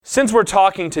Since we're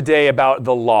talking today about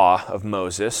the law of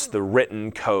Moses, the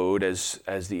written code, as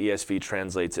the ESV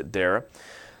translates it there,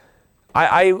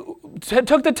 I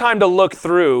took the time to look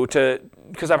through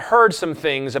because I've heard some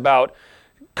things about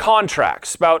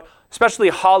contracts, about especially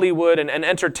Hollywood and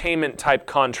entertainment type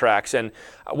contracts. And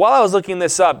while I was looking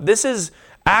this up, this is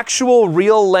actual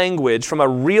real language from a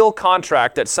real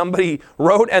contract that somebody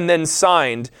wrote and then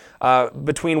signed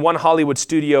between one Hollywood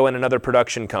studio and another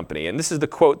production company. And this is the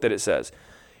quote that it says,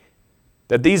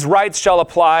 that these rights shall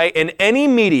apply in any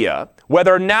media,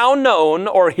 whether now known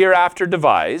or hereafter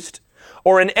devised,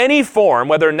 or in any form,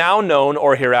 whether now known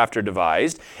or hereafter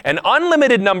devised, an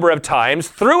unlimited number of times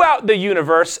throughout the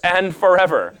universe and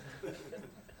forever.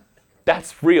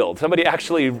 That's real. Somebody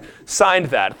actually signed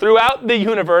that. Throughout the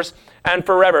universe and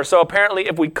forever. So apparently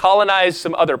if we colonize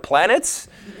some other planets,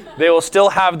 they will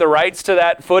still have the rights to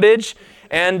that footage.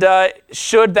 And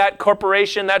should that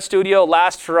corporation, that studio,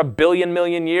 last for 1 billion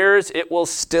million years, it will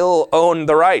still own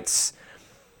the rights.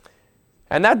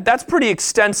 And that's pretty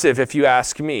extensive if you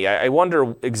ask me. I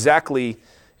wonder exactly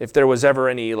if there was ever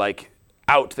any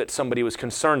out that somebody was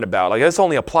concerned about. This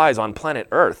only applies on planet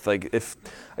Earth. If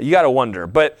you got to wonder.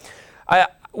 But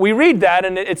we read that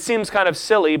and it seems kind of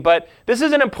silly, but this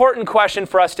is an important question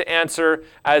for us to answer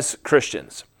as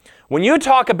Christians. When you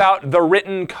talk about the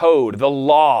written code, the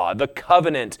law, the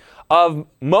covenant of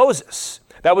Moses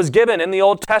that was given in the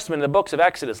Old Testament, in the books of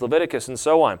Exodus, Leviticus, and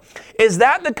so on, is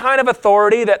that the kind of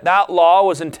authority that law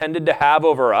was intended to have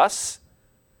over us?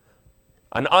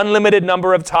 An unlimited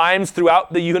number of times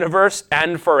throughout the universe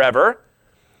and forever?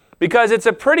 Because it's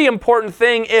a pretty important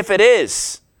thing if it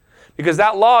is, because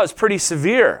that law is pretty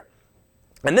severe.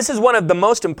 And this is one of the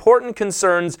most important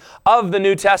concerns of the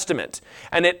New Testament.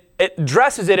 And it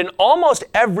addresses it in almost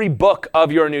every book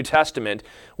of your New Testament,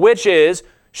 which is,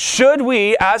 should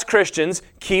we as Christians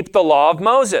keep the law of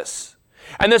Moses?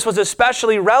 And this was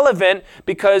especially relevant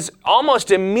because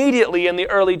almost immediately in the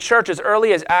early church, as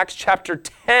early as Acts chapter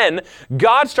 10,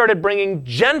 God started bringing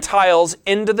Gentiles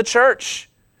into the church.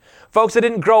 Folks that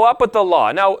didn't grow up with the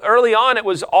law. Now, early on, it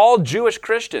was all Jewish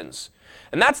Christians.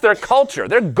 And that's their culture.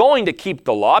 They're going to keep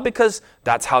the law because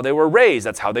that's how they were raised.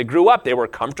 That's how they grew up. They were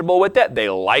comfortable with it. They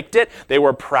liked it. They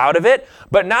were proud of it.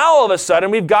 But now all of a sudden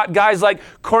we've got guys like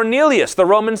Cornelius, the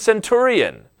Roman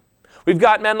centurion. We've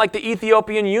got men like the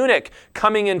Ethiopian eunuch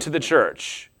coming into the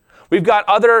church. We've got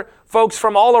other folks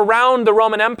from all around the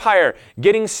Roman Empire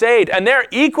getting saved. And they're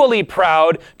equally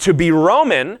proud to be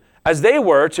Roman as they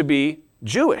were to be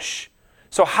Jewish.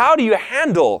 So how do you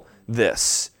handle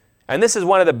this? And this is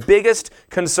one of the biggest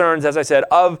concerns, as I said,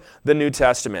 of the New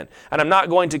Testament. And I'm not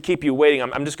going to keep you waiting.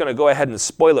 I'm just going to go ahead and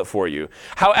spoil it for you.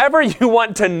 However you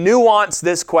want to nuance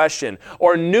this question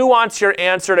or nuance your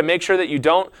answer to make sure that you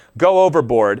don't go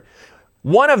overboard,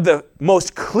 one of the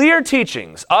most clear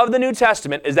teachings of the New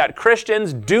Testament is that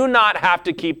Christians do not have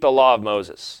to keep the law of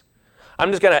Moses.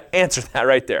 I'm just going to answer that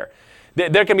right there.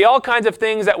 There can be all kinds of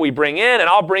things that we bring in, and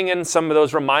I'll bring in some of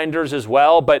those reminders as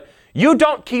well, but you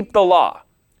don't keep the law.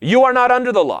 You are not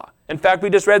under the law. In fact, we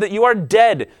just read that you are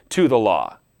dead to the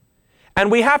law.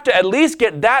 And we have to at least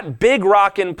get that big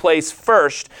rock in place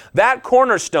first, that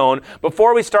cornerstone,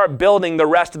 before we start building the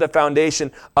rest of the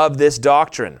foundation of this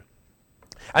doctrine.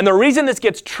 And the reason this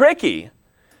gets tricky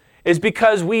is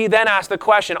because we then ask the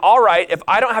question, all right, if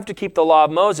I don't have to keep the law of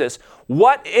Moses,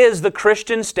 what is the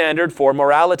Christian standard for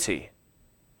morality?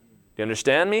 Do you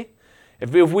understand me? If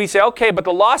we say, okay, but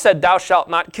the law said thou shalt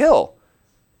not kill.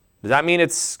 Does that mean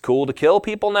it's cool to kill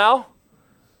people now?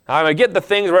 I get the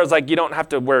things where it's you don't have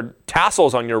to wear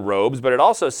tassels on your robes, but it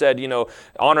also said,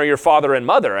 honor your father and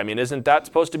mother. Isn't that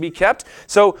supposed to be kept?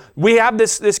 So we have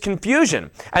this confusion.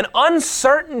 And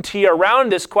uncertainty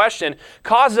around this question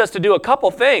causes us to do a couple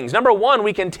things. Number one,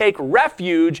 we can take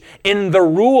refuge in the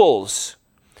rules.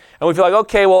 And we feel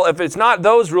okay, well, if it's not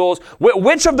those rules,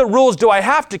 which of the rules do I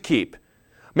have to keep?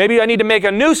 Maybe I need to make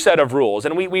a new set of rules,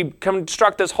 and we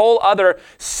construct this whole other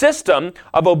system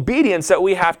of obedience that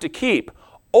we have to keep.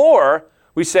 Or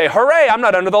we say, hooray, I'm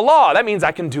not under the law. That means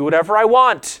I can do whatever I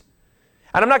want.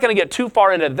 And I'm not going to get too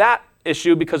far into that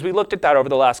issue because we looked at that over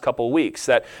the last couple of weeks,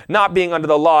 that not being under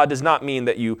the law does not mean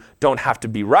that you don't have to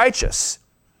be righteous.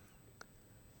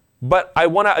 But I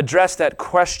want to address that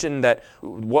question that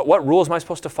what rules am I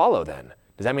supposed to follow then?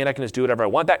 Does that mean I can just do whatever I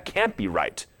want? That can't be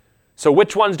right. So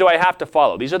which ones do I have to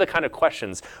follow? These are the kind of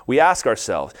questions we ask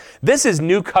ourselves. This is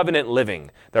New Covenant living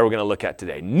that we're going to look at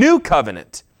today. New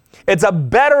Covenant. It's a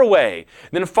better way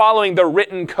than following the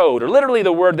written code, or literally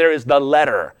the word there is the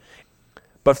letter.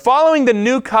 But following the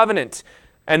New Covenant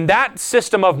And that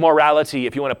system of morality,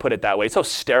 if you want to put it that way, it's so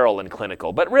sterile and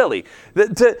clinical. But really,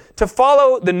 to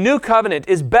follow the new covenant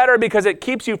is better because it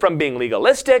keeps you from being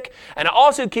legalistic, and it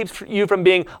also keeps you from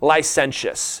being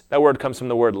licentious. That word comes from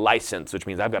the word license, which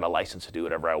means I've got a license to do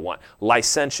whatever I want.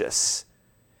 Licentious.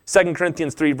 2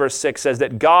 Corinthians 3 verse 6 says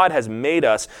that God has made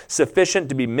us sufficient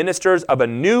to be ministers of a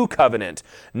new covenant,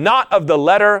 not of the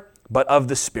letter, but of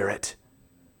the Spirit.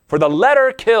 For the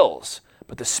letter kills,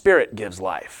 but the Spirit gives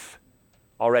life.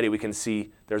 Already we can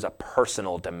see there's a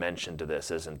personal dimension to this,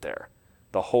 isn't there?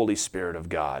 The Holy Spirit of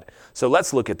God. So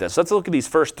let's look at this. Let's look at these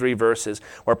first 3 verses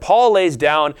where Paul lays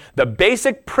down the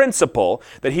basic principle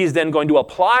that he's then going to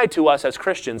apply to us as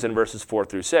Christians in verses 4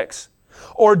 through 6.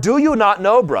 Or do you not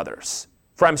know, brothers,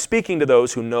 for I'm speaking to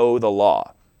those who know the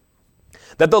law,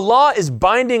 that the law is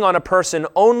binding on a person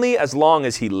only as long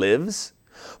as he lives?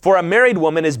 For a married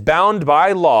woman is bound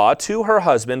by law to her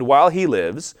husband while he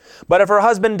lives, but if her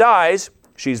husband dies,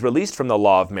 she's released from the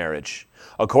law of marriage.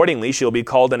 Accordingly, she'll be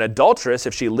called an adulteress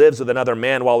if she lives with another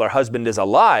man while her husband is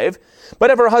alive. But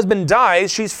if her husband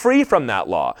dies, she's free from that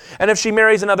law. And if she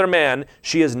marries another man,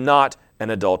 she is not an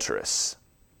adulteress.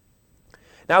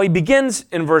 Now he begins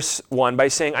in verse 1 by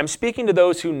saying, I'm speaking to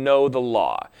those who know the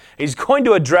law. He's going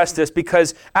to address this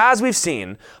because, as we've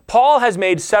seen, Paul has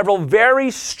made several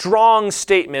very strong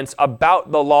statements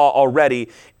about the law already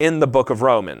in the book of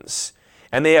Romans.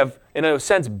 And they have, in a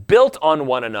sense, built on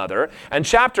one another. And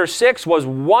chapter 6 was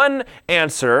one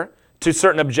answer to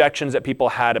certain objections that people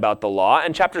had about the law.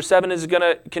 And chapter 7 is going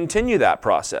to continue that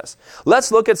process.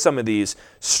 Let's look at some of these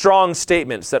strong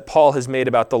statements that Paul has made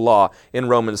about the law in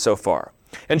Romans so far.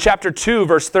 In chapter 2,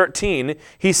 verse 13,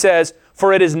 he says,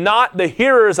 For it is not the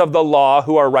hearers of the law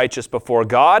who are righteous before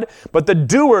God, but the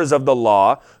doers of the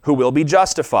law who will be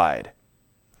justified.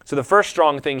 So the first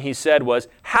strong thing he said was,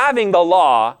 having the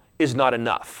law is not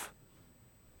enough.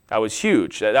 That was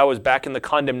huge. That was back in the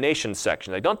condemnation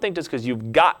section. I don't think just because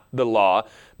you've got the law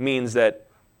means that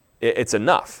it's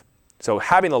enough. So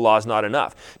having the law is not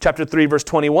enough. Chapter 3, verse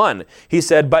 21, he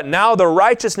said, But now the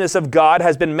righteousness of God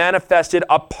has been manifested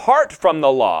apart from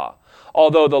the law,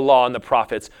 although the law and the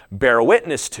prophets bear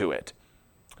witness to it.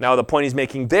 Now the point he's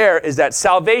making there is that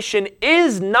salvation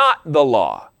is not the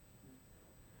law.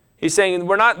 He's saying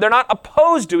they're not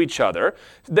opposed to each other.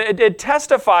 It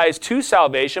testifies to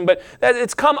salvation, but that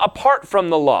it's come apart from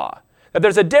the law. That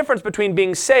there's a difference between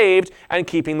being saved and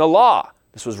keeping the law.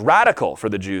 This was radical for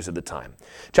the Jews at the time.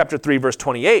 Chapter 3, verse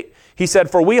 28, he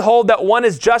said, For we hold that one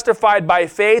is justified by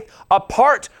faith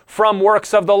apart from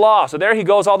works of the law. So there he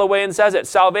goes all the way and says it.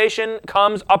 Salvation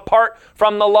comes apart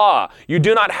from the law. You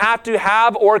do not have to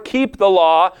have or keep the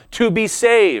law to be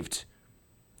saved.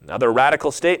 Another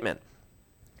radical statement.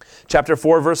 Chapter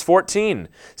 4, verse 14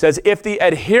 says, If the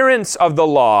adherents of the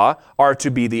law are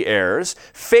to be the heirs,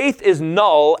 faith is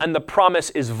null and the promise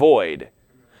is void.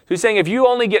 So he's saying if you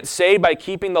only get saved by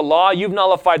keeping the law, you've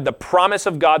nullified the promise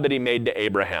of God that he made to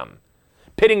Abraham.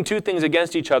 Pitting two things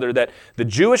against each other that the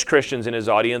Jewish Christians in his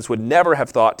audience would never have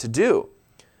thought to do.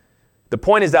 The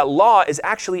point is that law is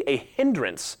actually a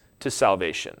hindrance to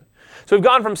salvation. So we've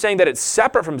gone from saying that it's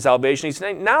separate from salvation.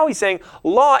 Now he's saying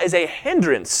law is a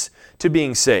hindrance to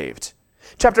being saved.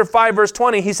 Chapter 5, verse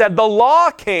 20, he said, The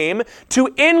law came to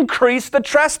increase the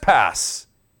trespass.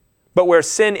 But where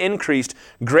sin increased,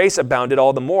 grace abounded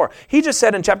all the more. He just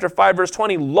said in chapter 5, verse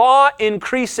 20, law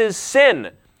increases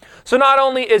sin. So not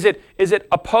only is it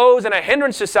opposed and a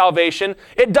hindrance to salvation,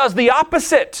 it does the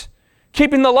opposite.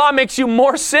 Keeping the law makes you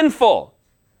more sinful.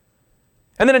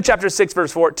 And then in chapter 6,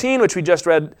 verse 14, which we just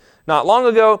read not long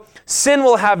ago, sin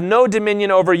will have no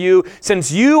dominion over you,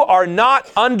 since you are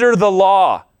not under the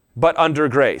law, but under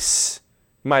grace.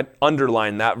 You might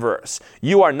underline that verse.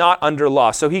 You are not under law.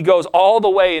 So he goes all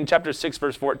the way in chapter 6,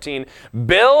 verse 14,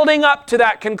 building up to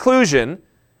that conclusion.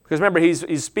 Because remember,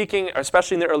 he's speaking,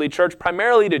 especially in the early church,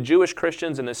 primarily to Jewish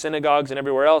Christians in the synagogues and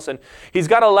everywhere else. And he's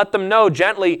got to let them know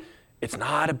gently, it's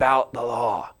not about the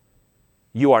law.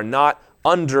 You are not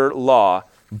under law,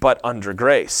 but under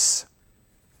grace.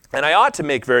 And I ought to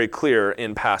make very clear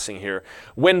in passing here,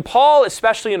 when Paul,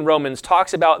 especially in Romans,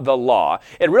 talks about the law,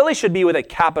 it really should be with a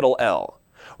capital L.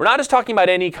 We're not just talking about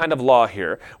any kind of law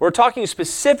here. We're talking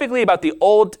specifically about the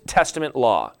Old Testament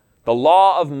law, the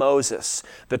law of Moses,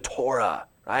 the Torah,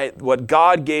 right? What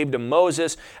God gave to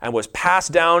Moses and was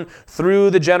passed down through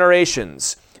the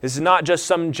generations. This is not just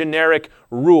some generic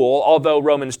rule, although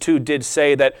Romans 2 did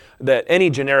say that any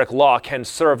generic law can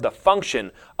serve the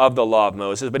function of the law of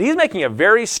Moses. But he's making a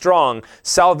very strong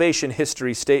salvation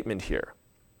history statement here.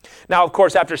 Now, of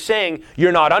course, after saying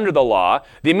you're not under the law,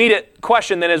 the immediate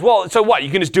question then is, well, so what?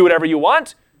 You can just do whatever you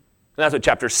want? And that's what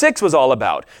chapter 6 was all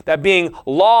about. That being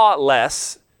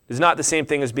lawless is not the same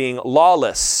thing as being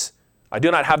lawless. I do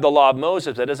not have the law of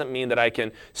Moses. That doesn't mean that I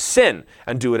can sin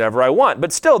and do whatever I want.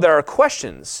 But still, there are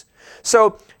questions.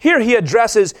 So here he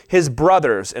addresses his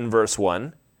brothers in verse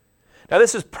 1. Now,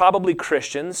 this is probably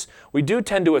Christians. We do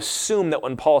tend to assume that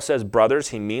when Paul says brothers,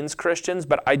 he means Christians.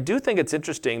 But I do think it's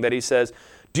interesting that he says,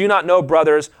 do you not know,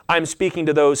 brothers, I'm speaking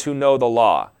to those who know the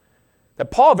law. That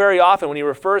Paul very often, when he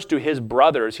refers to his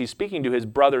brothers, he's speaking to his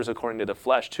brothers according to the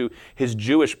flesh, to his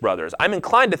Jewish brothers. I'm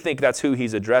inclined to think that's who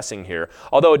he's addressing here,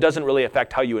 although it doesn't really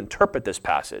affect how you interpret this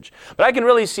passage. But I can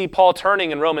really see Paul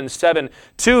turning in Romans 7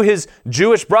 to his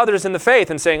Jewish brothers in the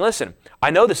faith and saying, listen, I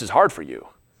know this is hard for you.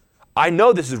 I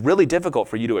know this is really difficult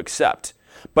for you to accept.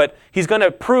 But he's going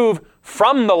to prove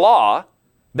from the law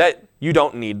that you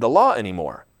don't need the law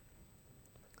anymore.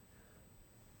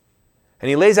 And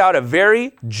he lays out a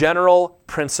very general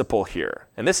principle here.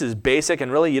 And this is basic,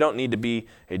 and really you don't need to be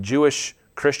a Jewish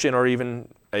Christian or even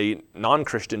a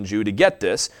non-Christian Jew to get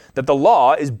this, that the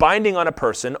law is binding on a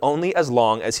person only as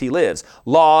long as he lives.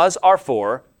 Laws are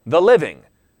for the living.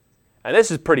 And this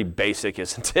is pretty basic,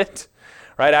 isn't it?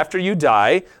 Right? After you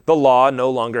die, the law no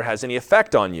longer has any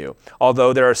effect on you.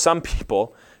 Although there are some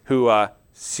people who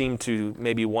seem to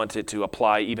maybe want it to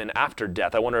apply even after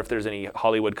death. I wonder if there's any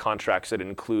Hollywood contracts that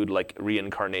include like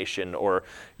reincarnation, or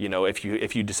if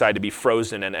you decide to be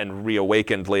frozen and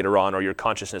reawakened later on, or your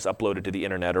consciousness uploaded to the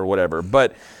internet or whatever.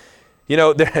 But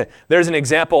there's an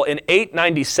example. In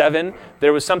 897,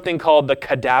 there was something called the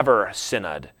Cadaver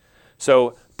Synod.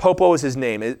 So Pope, what was his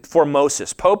name?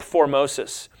 Formosus. Pope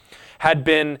Formosus had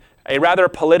been a rather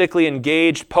politically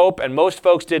engaged pope, and most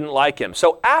folks didn't like him.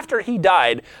 So after he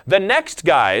died, the next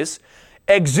guys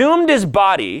exhumed his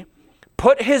body,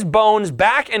 put his bones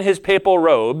back in his papal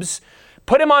robes,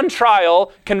 put him on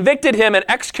trial, convicted him, and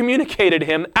excommunicated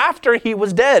him after he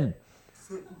was dead.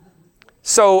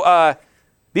 So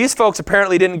these folks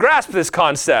apparently didn't grasp this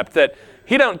concept that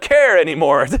he don't care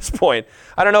anymore at this point.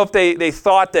 I don't know if they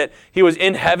thought that he was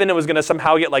in heaven and was going to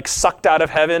somehow get like sucked out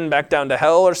of heaven back down to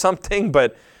hell or something,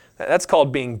 but that's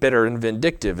called being bitter and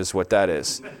vindictive is what that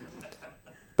is.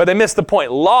 But they missed the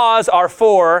point. Laws are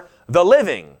for the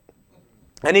living.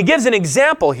 And he gives an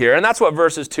example here, and that's what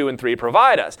verses 2 and 3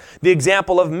 provide us. The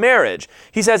example of marriage.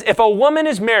 He says, if a woman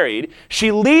is married,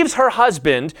 she leaves her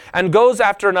husband and goes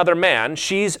after another man,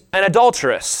 she's an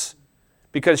adulteress,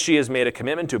 because she has made a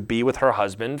commitment to be with her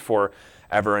husband for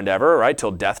ever and ever, right,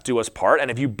 till death do us part. And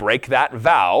if you break that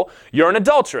vow, you're an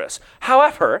adulteress.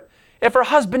 However, if her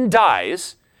husband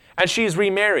dies and she's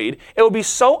remarried, it would be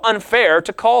so unfair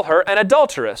to call her an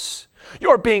adulteress.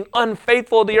 You're being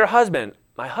unfaithful to your husband.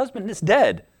 My husband is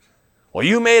dead. Well,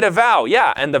 you made a vow.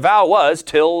 Yeah, and the vow was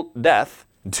till death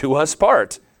do us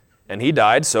part. And he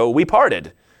died, so we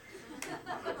parted.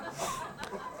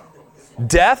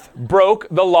 Death broke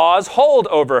the law's hold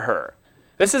over her.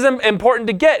 This is important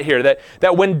to get here,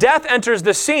 that when death enters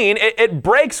the scene, it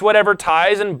breaks whatever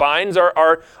ties and binds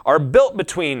are built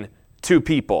between two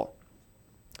people.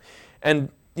 And,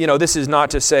 this is not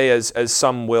to say, as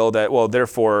some will, that, well,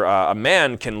 therefore a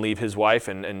man can leave his wife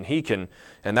and he can,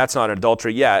 and that's not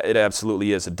adultery. Yeah, it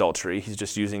absolutely is adultery. He's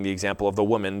just using the example of the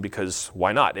woman because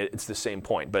why not? It's the same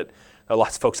point. But there are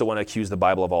lots of folks that want to accuse the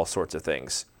Bible of all sorts of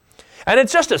things. And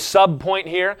it's just a sub-point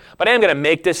here, but I am going to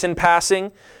make this in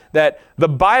passing, that the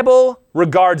Bible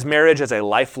regards marriage as a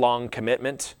lifelong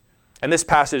commitment. And this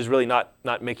passage is really not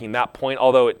making that point,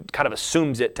 although it kind of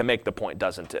assumes it to make the point,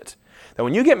 doesn't it? That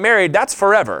when you get married, that's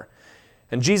forever.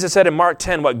 And Jesus said in Mark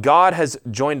 10, what God has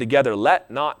joined together, let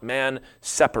not man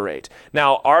separate.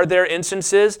 Now, are there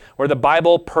instances where the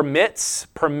Bible permits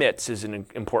is an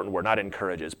important word, not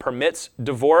encourages, permits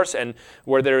divorce, and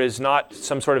where there is not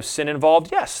some sort of sin involved?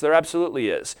 Yes, there absolutely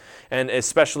is. And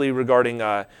especially regarding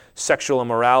sexual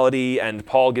immorality, and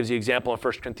Paul gives the example in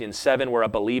 1 Corinthians 7 where a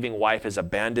believing wife is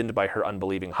abandoned by her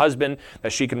unbelieving husband,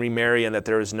 that she can remarry and that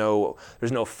there's no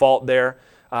fault there.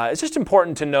 It's just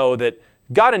important to know that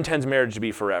God intends marriage to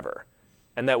be forever,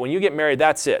 and that when you get married,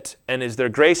 that's it. And is there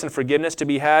grace and forgiveness to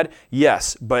be had?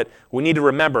 Yes, but we need to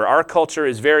remember our culture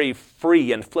is very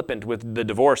free and flippant with the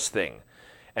divorce thing.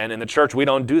 And in the church, we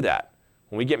don't do that.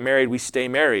 When we get married, we stay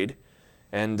married.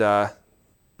 And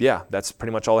that's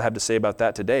pretty much all I have to say about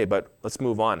that today, but let's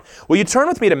move on. Will you turn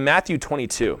with me to Matthew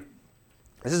 22?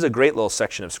 This is a great little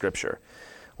section of Scripture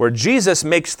where Jesus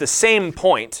makes the same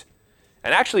point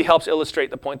and actually helps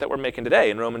illustrate the point that we're making today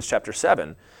in Romans chapter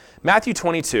 7. Matthew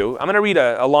 22, I'm going to read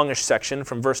a longish section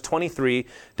from verse 23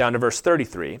 down to verse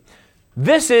 33.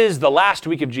 This is the last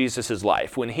week of Jesus'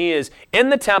 life. When he is in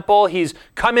the temple, he's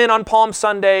come in on Palm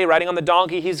Sunday, riding on the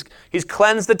donkey, he's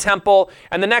cleansed the temple,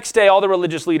 and the next day all the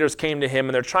religious leaders came to him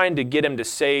and they're trying to get him to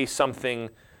say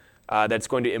something that's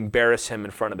going to embarrass him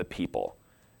in front of the people.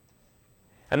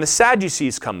 And the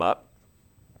Sadducees come up.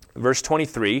 Verse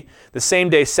 23, the same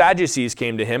day Sadducees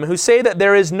came to him, who say that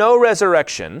there is no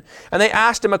resurrection, and they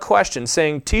asked him a question,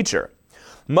 saying, Teacher,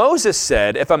 Moses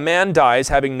said, if a man dies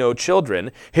having no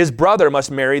children, his brother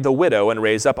must marry the widow and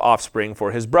raise up offspring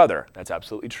for his brother. That's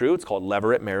absolutely true. It's called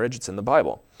levirate marriage. It's in the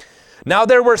Bible. Now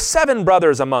there were 7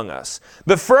 brothers among us.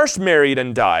 The first married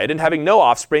and died, and having no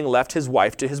offspring left his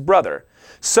wife to his brother.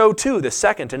 So too the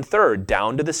second and third,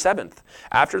 down to the 7th.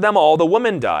 After them all, the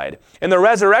woman died. In the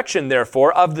resurrection,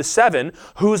 therefore, of the 7,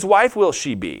 whose wife will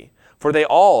she be? For they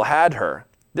all had her.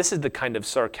 This is the kind of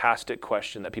sarcastic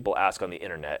question that people ask on the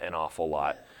internet an awful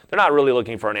lot. They're not really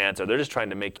looking for an answer. They're just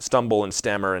trying to make stumble and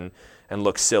stammer and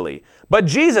look silly. But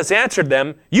Jesus answered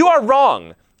them, You are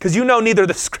wrong, because you know neither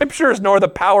the Scriptures nor the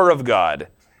power of God.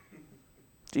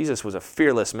 Jesus was a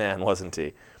fearless man, wasn't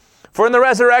he? For in the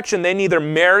resurrection they neither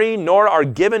marry nor are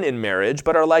given in marriage,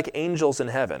 but are like angels in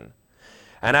heaven.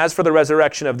 And as for the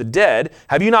resurrection of the dead,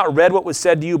 have you not read what was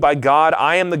said to you by God?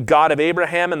 I am the God of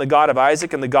Abraham and the God of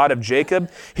Isaac and the God of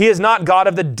Jacob. He is not God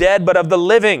of the dead, but of the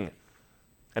living.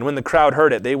 And when the crowd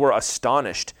heard it, they were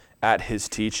astonished at his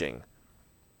teaching.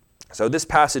 So this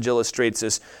passage illustrates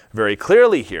this very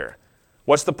clearly here.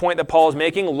 What's the point that Paul is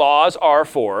making? Laws are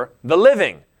for the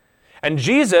living. And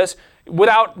Jesus,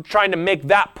 without trying to make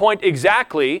that point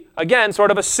exactly, again,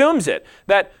 sort of assumes it.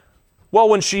 That, well,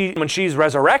 when she's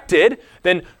resurrected,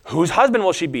 then whose husband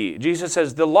will she be? Jesus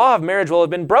says the law of marriage will have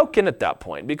been broken at that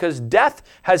point because death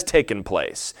has taken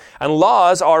place. And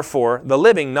laws are for the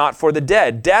living, not for the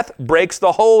dead. Death breaks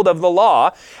the hold of the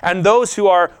law, and those who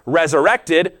are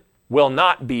resurrected will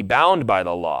not be bound by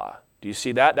the law. Do you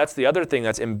see that? That's the other thing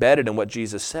that's embedded in what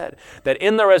Jesus said. That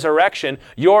in the resurrection,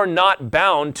 you're not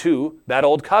bound to that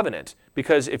old covenant.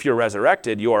 Because if you're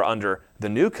resurrected, you are under the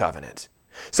new covenant.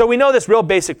 So we know this real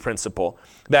basic principle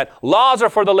that laws are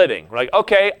for the living. We're like,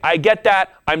 okay, I get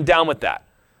that. I'm down with that.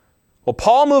 Well,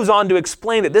 Paul moves on to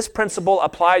explain that this principle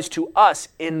applies to us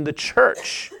in the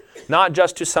church, not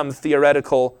just to some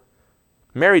theoretical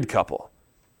married couple.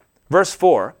 Verse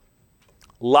 4,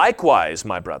 likewise,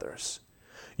 my brothers,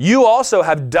 you also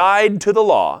have died to the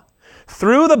law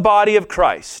through the body of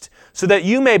Christ, so that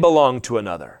you may belong to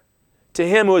another, to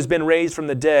him who has been raised from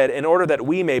the dead, in order that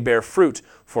we may bear fruit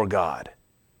for God.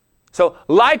 So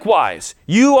likewise,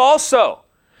 you also.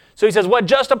 So he says what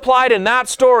just applied in that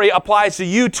story applies to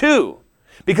you too,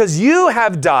 because you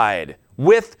have died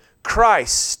with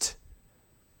Christ.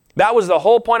 That was the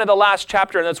whole point of the last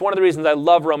chapter, and that's one of the reasons I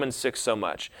love Romans 6 so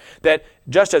much. That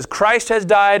just as Christ has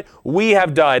died, we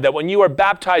have died. That when you were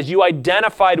baptized, you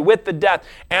identified with the death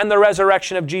and the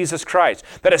resurrection of Jesus Christ.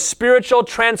 That a spiritual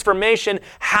transformation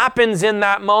happens in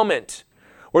that moment,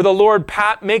 where the Lord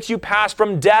makes you pass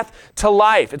from death to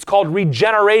life. It's called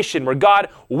regeneration, where God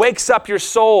wakes up your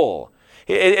soul.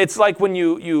 It's like when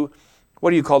you what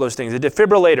do you call those things? A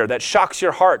defibrillator that shocks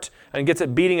your heart and gets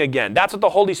it beating again. That's what the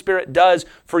Holy Spirit does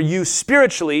for you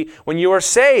spiritually when you are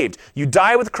saved. You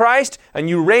die with Christ and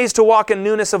you raise to walk in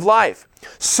newness of life.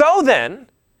 So then,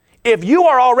 if you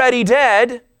are already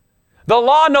dead, the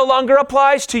law no longer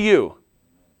applies to you.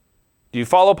 Do you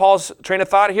follow Paul's train of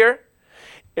thought here?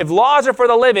 If laws are for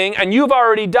the living and you've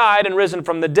already died and risen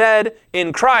from the dead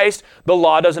in Christ, the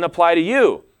law doesn't apply to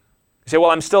you. You say,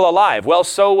 well, I'm still alive. Well,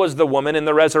 so was the woman in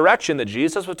the resurrection that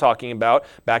Jesus was talking about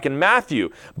back in Matthew.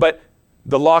 But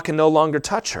the law can no longer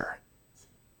touch her.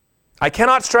 I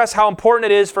cannot stress how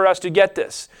important it is for us to get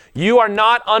this. You are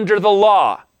not under the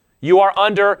law. You are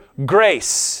under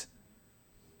grace.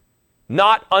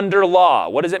 Not under law.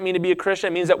 What does it mean to be a Christian?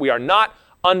 It means that we are not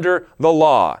under the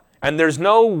law. And there's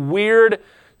no weird,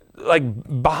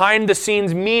 like, behind the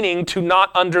scenes meaning to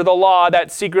not under the law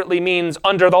that secretly means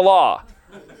under the law.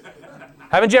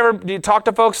 Haven't you ever talked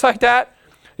to folks like that?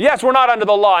 Yes, we're not under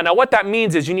the law. Now, what that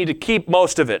means is you need to keep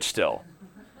most of it still.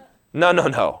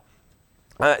 No.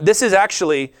 This is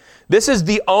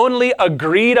the only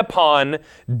agreed upon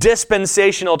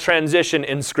dispensational transition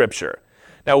in Scripture.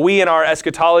 Now, we in our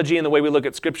eschatology and the way we look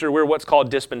at Scripture, we're what's called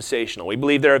dispensational. We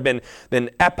believe there have been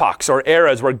epochs or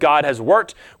eras where God has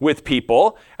worked with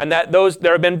people, and that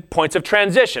there have been points of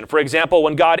transition. For example,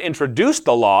 when God introduced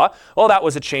the law, well, that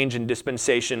was a change in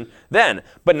dispensation then.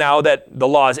 But now that the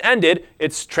law has ended,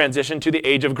 it's transitioned to the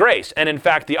age of grace. And in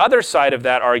fact, the other side of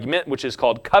that argument, which is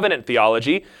called covenant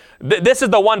theology, this is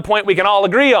the one point we can all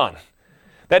agree on.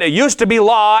 That it used to be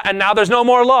law, and now there's no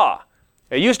more law.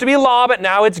 It used to be law, but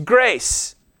now it's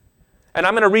grace. And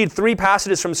I'm going to read 3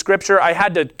 passages from Scripture. I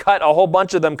had to cut a whole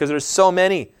bunch of them because there's so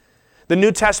many. The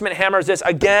New Testament hammers this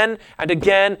again and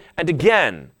again and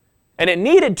again. And it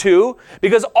needed to,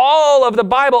 because all of the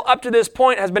Bible up to this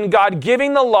point has been God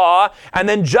giving the law and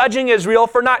then judging Israel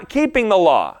for not keeping the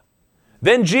law.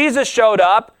 Then Jesus showed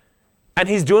up, and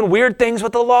he's doing weird things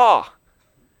with the law.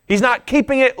 He's not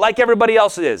keeping it like everybody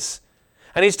else is.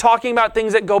 And he's talking about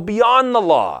things that go beyond the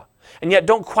law and yet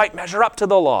don't quite measure up to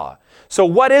the law. So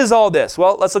what is all this?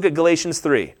 Well, let's look at Galatians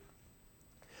 3.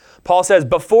 Paul says,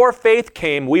 before faith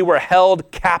came, we were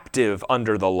held captive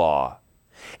under the law,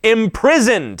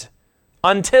 imprisoned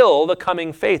until the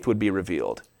coming faith would be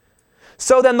revealed.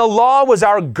 So then the law was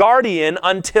our guardian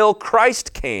until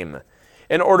Christ came,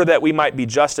 in order that we might be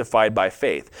justified by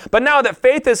faith. But now that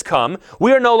faith has come,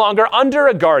 we are no longer under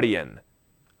a guardian.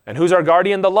 And who's our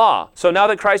guardian? The law. So now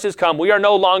that Christ has come, we are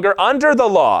no longer under the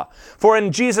law. For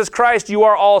in Jesus Christ, you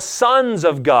are all sons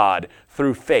of God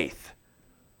through faith.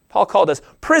 Paul called us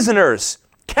prisoners,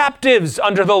 captives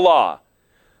under the law,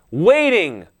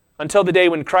 waiting until the day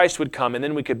when Christ would come, and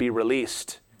then we could be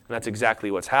released. And that's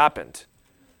exactly what's happened.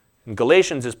 In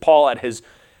Galatians is Paul at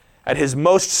his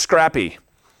most scrappy.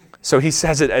 So he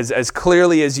says it as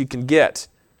clearly as you can get.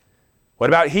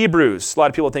 What about Hebrews? A lot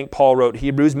of people think Paul wrote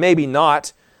Hebrews. Maybe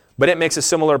not, but it makes a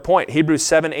similar point. Hebrews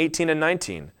 7, 18 and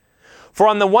 19. For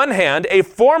on the one hand, a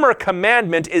former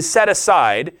commandment is set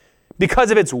aside because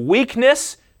of its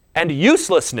weakness and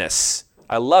uselessness.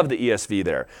 I love the ESV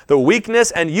there. The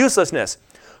weakness and uselessness.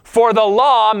 For the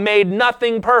law made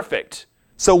nothing perfect.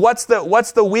 So what's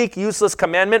the weak, useless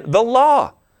commandment? The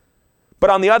law. But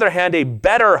on the other hand, a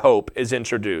better hope is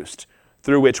introduced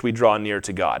through which we draw near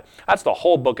to God. That's the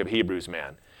whole book of Hebrews,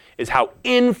 man, is how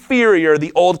inferior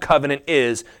the old covenant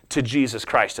is to Jesus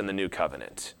Christ in the new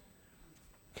covenant.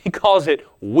 He calls it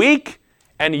weak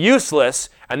and useless,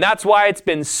 and that's why it's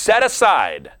been set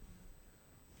aside.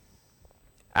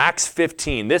 Acts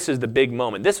 15, this is the big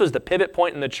moment. This was the pivot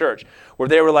point in the church where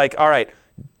they were like, all right,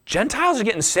 Gentiles are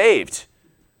getting saved.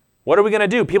 What are we going to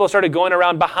do? People started going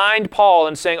around behind Paul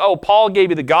and saying, oh, Paul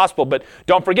gave you the gospel, but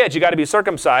don't forget, you got to be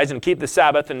circumcised and keep the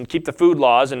Sabbath and keep the food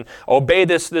laws and obey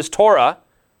this Torah.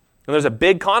 And there's a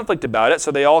big conflict about it,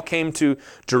 so they all came to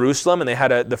Jerusalem and they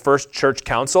had the first church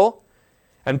council.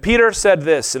 And Peter said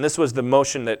this, and this was the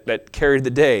motion that carried the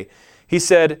day. He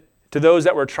said to those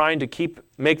that were trying to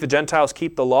make the Gentiles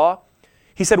keep the law,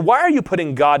 he said, why are you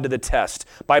putting God to the test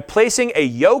by placing a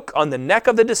yoke on the neck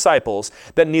of the disciples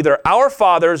that neither our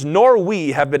fathers nor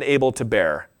we have been able to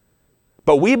bear?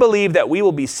 But we believe that we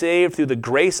will be saved through the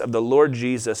grace of the Lord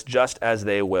Jesus just as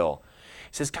they will.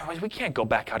 He says, guys, we can't go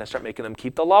back out and start making them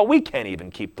keep the law. We can't even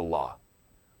keep the law.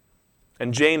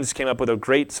 And James came up with a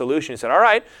great solution. He said, all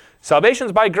right,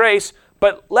 salvation's by grace,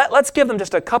 but let's give them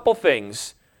just a couple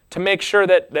things to make sure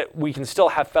that we can still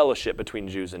have fellowship between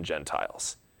Jews and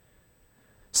Gentiles.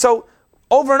 So,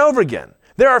 over and over again,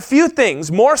 there are few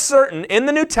things more certain in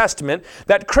the New Testament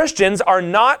that Christians are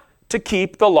not to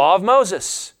keep the law of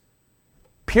Moses.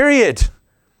 Period.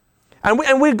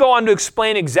 And we go on to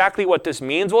explain exactly what this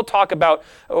means. We'll talk about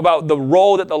the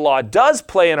role that the law does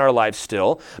play in our life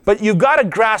still, but you've got to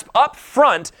grasp up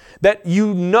front that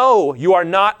you know you are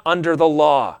not under the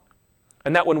law.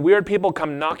 And that when weird people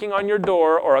come knocking on your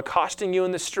door or accosting you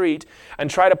in the street and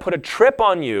try to put a trip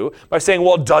on you by saying,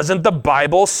 well, doesn't the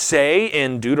Bible say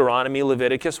in Deuteronomy,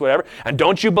 Leviticus, whatever, and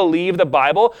don't you believe the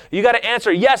Bible? You got to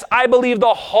answer, yes, I believe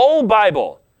the whole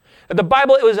Bible. The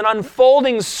Bible, it was an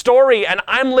unfolding story, and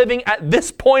I'm living at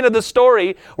this point of the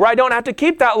story where I don't have to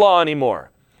keep that law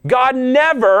anymore. God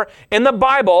never, in the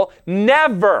Bible,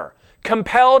 never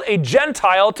compelled a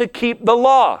Gentile to keep the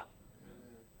law.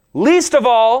 Least of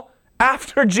all,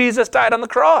 after Jesus died on the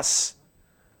cross.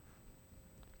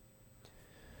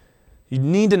 You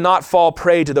need to not fall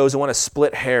prey to those who want to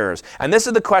split hairs. And this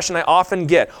is the question I often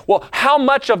get. Well, how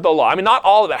much of the law? I mean, not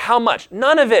all of it. How much?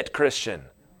 None of it, Christian.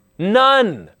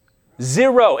 None.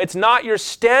 Zero. It's not your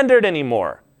standard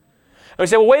anymore. And we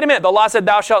say, well, wait a minute. The law said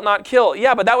thou shalt not kill.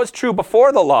 Yeah, but that was true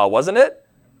before the law, wasn't it?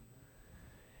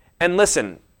 And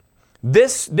listen,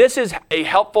 this is a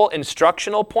helpful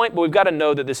instructional point, but we've got to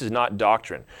know that this is not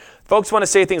doctrine. Folks want to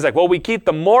say things like, well, we keep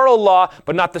the moral law,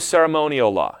 but not the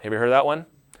ceremonial law. Have you heard that one?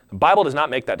 The Bible does not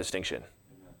make that distinction.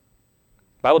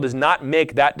 The Bible does not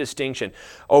make that distinction.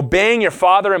 Obeying your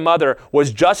father and mother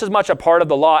was just as much a part of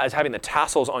the law as having the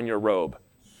tassels on your robe.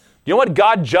 You know what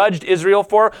God judged Israel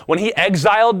for when he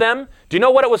exiled them? Do you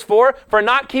know what it was for? For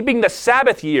not keeping the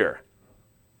Sabbath year.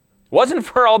 It wasn't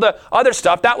for all the other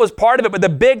stuff. That was part of it. But the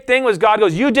big thing was God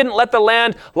goes, you didn't let the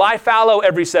land lie fallow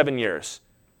every 7 years.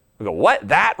 We go, what?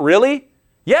 That really?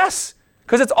 Yes.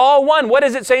 Because it's all one. What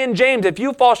does it say in James? If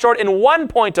you fall short in one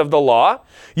point of the law,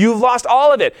 you've lost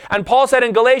all of it. And Paul said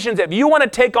in Galatians, if you want to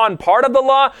take on part of the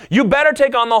law, you better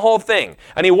take on the whole thing.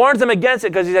 And he warns them against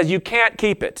it because he says you can't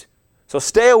keep it. So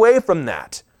stay away from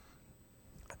that.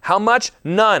 How much?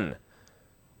 None.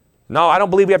 No, I don't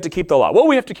believe we have to keep the law. Well,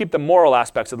 we have to keep the moral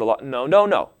aspects of the law.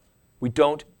 No. We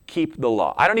don't keep the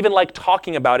law. I don't even like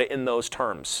talking about it in those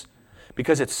terms.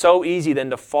 Because it's so easy then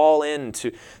to fall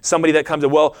into somebody that comes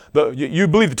in, well, you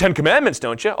believe the Ten Commandments,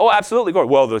 don't you? Oh, absolutely.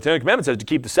 Well, the Ten Commandments says to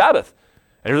keep the Sabbath.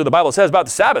 And here's what the Bible says about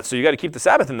the Sabbath, so you got to keep the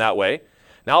Sabbath in that way.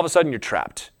 Now all of a sudden you're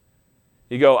trapped.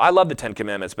 You go, I love the Ten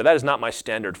Commandments, but that is not my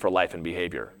standard for life and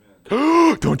behavior.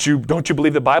 Don't you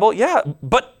believe the Bible? Yeah,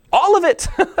 but all of it.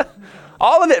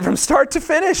 All of it from start to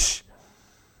finish.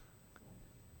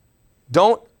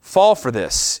 Don't fall for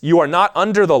this. You are not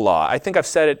under the law. I think I've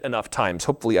said it enough times.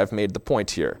 Hopefully I've made the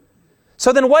point here.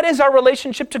 So then what is our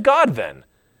relationship to God then?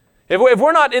 If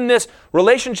we're not in this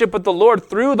relationship with the Lord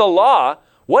through the law,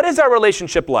 what is our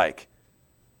relationship like?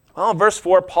 Well, in verse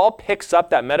 4, Paul picks up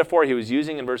that metaphor he was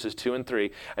using in verses 2 and 3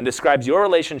 and describes your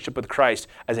relationship with Christ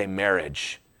as a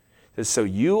marriage. He says, so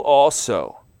you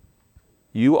also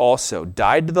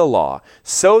died to the law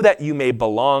so that you may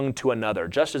belong to another,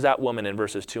 just as that woman in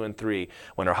verses 2 and 3,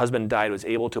 when her husband died, was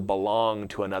able to belong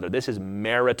to another. This is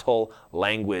marital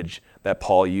language that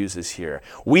Paul uses here.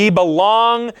 We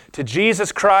belong to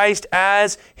Jesus Christ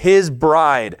as his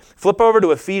bride. Flip over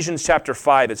to Ephesians chapter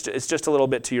 5. It's just a little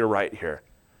bit to your right here.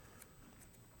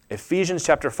 Ephesians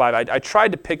chapter 5. I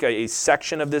tried to pick a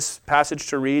section of this passage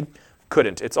to read.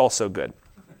 Couldn't. It's also good.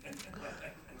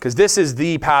 Because this is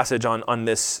the passage on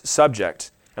this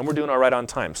subject. And we're doing all right on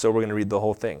time, so we're going to read the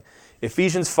whole thing.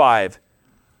 Ephesians 5,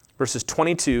 verses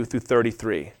 22 through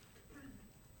 33.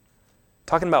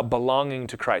 Talking about belonging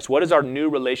to Christ. What does our new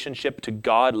relationship to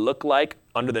God look like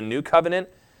under the new covenant?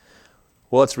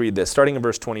 Well, let's read this, starting in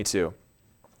verse 22.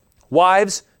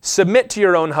 Wives, submit to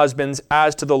your own husbands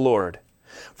as to the Lord.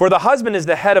 For the husband is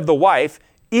the head of the wife,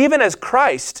 even as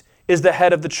Christ is the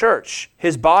head of the church,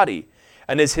 his body,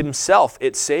 and is himself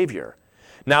its Savior.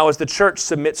 Now as the church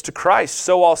submits to Christ,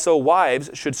 so also wives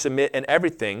should submit in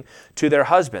everything to their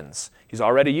husbands. He's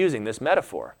already using this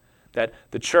metaphor, that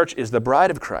the church is the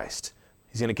bride of Christ.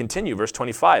 He's going to continue, verse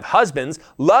 25. Husbands,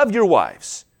 love your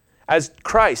wives, as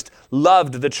Christ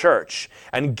loved the church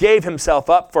and gave himself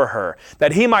up for her,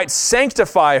 that he might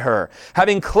sanctify her,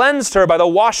 having cleansed her by the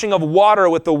washing of water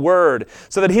with the word,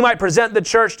 so that he might present the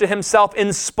church to himself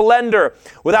in splendor,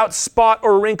 without spot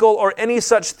or wrinkle or any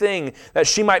such thing, that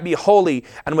she might be holy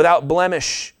and without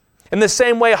blemish. In the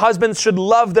same way, husbands should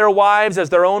love their wives as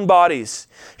their own bodies.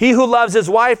 He who loves his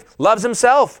wife loves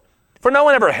himself, for no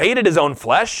one ever hated his own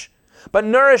flesh, but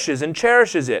nourishes and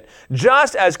cherishes it,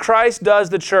 just as Christ does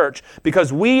the church,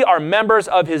 because we are members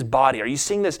of his body. Are you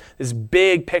seeing this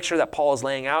big picture that Paul is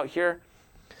laying out here?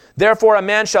 Therefore, a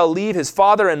man shall leave his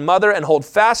father and mother and hold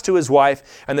fast to his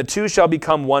wife, and the two shall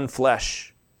become one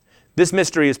flesh. This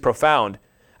mystery is profound,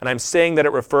 and I'm saying that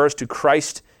it refers to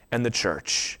Christ and the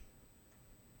church.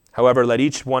 However, let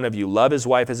each one of you love his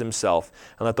wife as himself,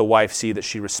 and let the wife see that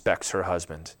she respects her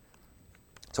husband.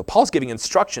 So Paul's giving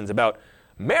instructions about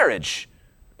marriage,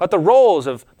 about the roles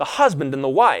of the husband and the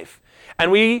wife.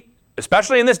 And we,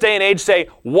 especially in this day and age, say,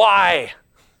 why?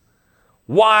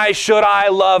 Why should I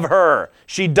love her?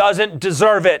 She doesn't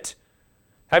deserve it.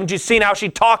 Haven't you seen how she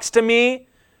talks to me?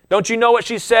 Don't you know what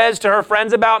she says to her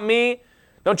friends about me?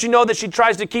 Don't you know that she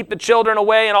tries to keep the children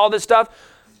away and all this stuff?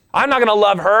 I'm not going to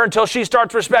love her until she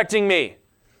starts respecting me.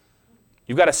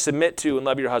 You've got to submit to and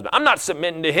love your husband. I'm not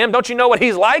submitting to him. Don't you know what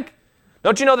he's like?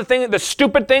 Don't you know the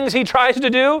stupid things he tries to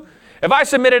do? If I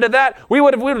submitted to that, we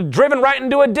would have driven right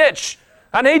into a ditch.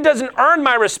 And he doesn't earn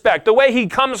my respect. The way he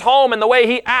comes home and the way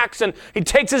he acts and he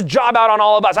takes his job out on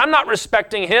all of us. I'm not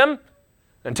respecting him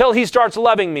until he starts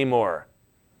loving me more.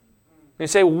 And you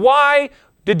say, why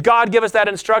did God give us that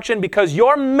instruction? Because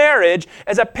your marriage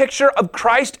is a picture of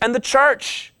Christ and the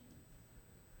church.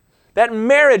 That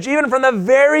marriage, even from the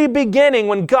very beginning,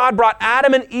 when God brought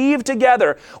Adam and Eve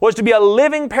together, was to be a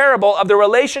living parable of the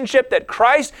relationship that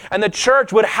Christ and the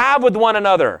church would have with one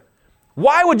another.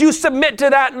 Why would you submit to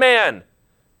that man?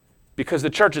 Because the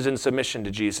church is in submission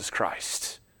to Jesus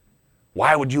Christ.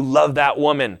 Why would you love that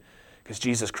woman? Because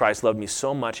Jesus Christ loved me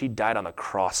so much, he died on the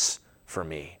cross for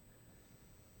me.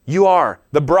 You are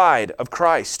the bride of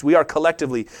Christ. We are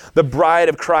collectively the bride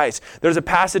of Christ. There's a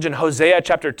passage in Hosea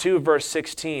chapter 2, verse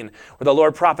 16, where the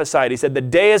Lord prophesied. He said, the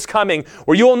day is coming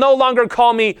where you will no longer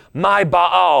call me my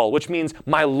Baal, which means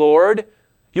my Lord.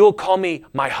 You will call me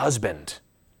my husband.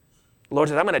 The Lord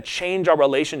says, I'm going to change our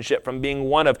relationship from being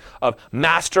one of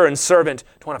master and servant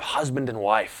to one of husband and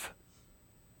wife.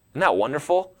 Isn't that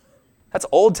wonderful? That's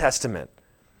Old Testament.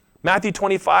 Matthew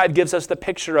 25 gives us the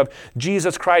picture of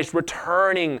Jesus Christ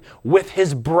returning with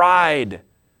his bride.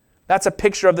 That's a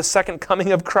picture of the second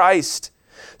coming of Christ.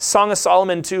 Song of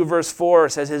Solomon 2 verse 4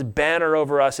 says his banner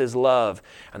over us is love.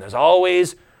 And there's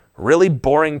always really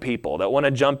boring people that want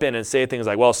to jump in and say things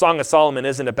like, well, Song of Solomon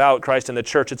isn't about Christ and the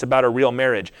church, it's about a real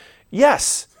marriage.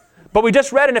 Yes, but we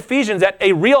just read in Ephesians that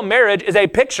a real marriage is a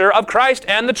picture of Christ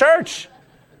and the church.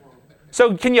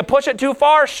 So can you push it too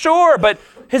far? Sure, but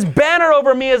his banner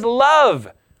over me is love.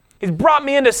 He's brought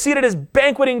me in to seat at his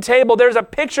banqueting table. There's a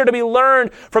picture to be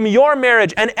learned from your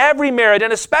marriage and every marriage,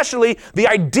 and especially the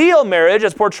ideal marriage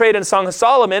as portrayed in Song of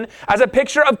Solomon as a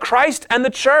picture of Christ and the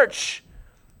church.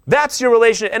 That's your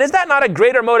relationship. And is that not a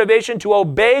greater motivation to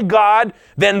obey God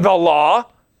than the law?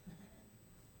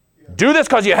 Do this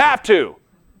because you have to.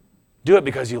 Do it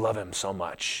because you love him so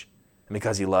much and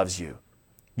because he loves you.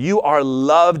 You are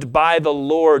loved by the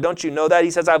Lord. Don't you know that?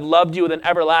 He says, I've loved you with an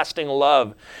everlasting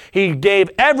love. He gave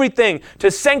everything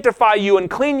to sanctify you and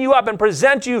clean you up and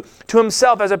present you to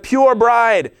himself as a pure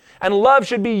bride. And love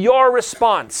should be your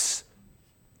response.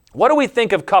 What do we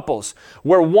think of couples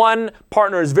where one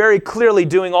partner is very clearly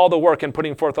doing all the work and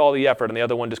putting forth all the effort and the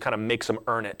other one just kind of makes them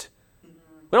earn it?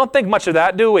 We don't think much of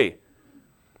that, do we?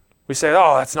 We say,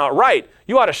 oh, that's not right.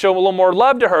 You ought to show a little more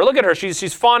love to her. Look at her.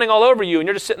 She's fawning all over you and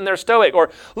you're just sitting there stoic.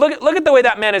 Or look at the way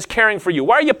that man is caring for you.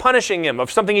 Why are you punishing him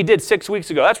of something he did 6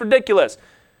 weeks ago? That's ridiculous.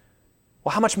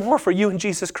 Well, how much more for you in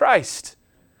Jesus Christ?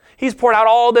 He's poured out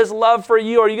all this love for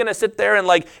you. Are you going to sit there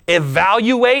and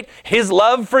evaluate his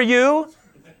love for you?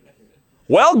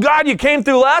 Well, God, you came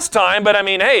through last time, but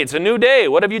hey, it's a new day.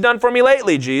 What have you done for me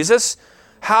lately, Jesus?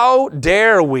 How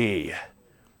dare we?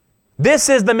 This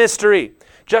is the mystery.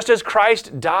 Just as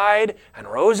Christ died and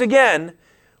rose again,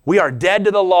 we are dead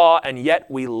to the law and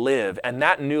yet we live. And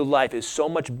that new life is so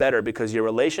much better because your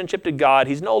relationship to God,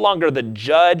 he's no longer the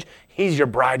judge, he's your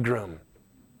bridegroom.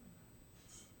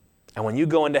 And when you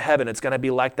go into heaven, it's going to be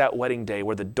like that wedding day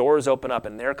where the doors open up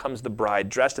and there comes the bride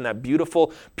dressed in that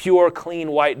beautiful, pure,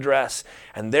 clean white dress.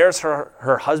 And there's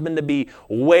her husband-to-be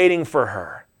waiting for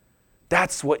her.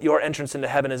 That's what your entrance into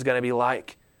heaven is going to be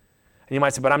like. And you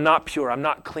might say, but I'm not pure, I'm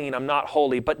not clean, I'm not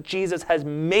holy. But Jesus has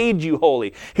made you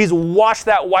holy. He's washed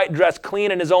that white dress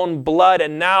clean in his own blood,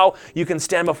 and now you can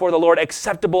stand before the Lord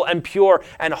acceptable and pure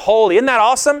and holy. Isn't that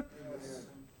awesome? Yes.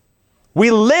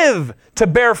 We live to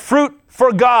bear fruit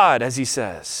for God, as he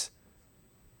says.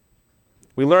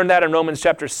 We learned that in Romans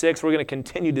chapter 6. We're going to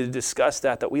continue to discuss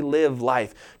that we live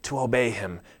life to obey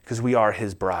him because we are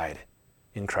his bride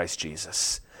in Christ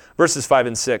Jesus. Verses 5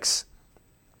 and 6.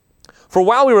 For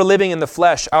while we were living in the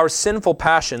flesh, our sinful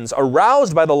passions,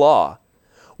 aroused by the law,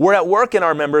 were at work in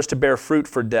our members to bear fruit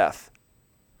for death.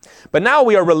 But now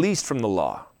we are released from the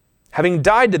law, having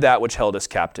died to that which held us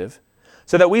captive,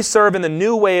 so that we serve in the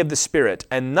new way of the Spirit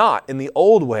and not in the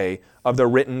old way of the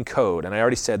written code. And I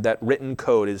already said that written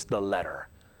code is the letter.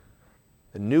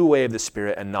 The new way of the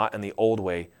Spirit and not in the old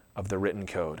way of the written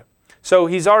code. So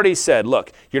he's already said,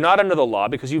 look, you're not under the law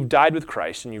because you've died with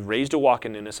Christ and you've raised to walk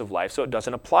in newness of life, so it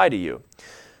doesn't apply to you.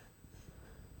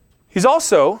 He's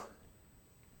also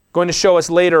going to show us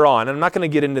later on, and I'm not going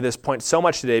to get into this point so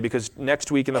much today because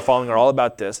next week and the following are all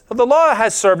about this, but the law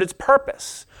has served its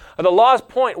purpose. The law's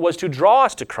point was to draw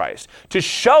us to Christ, to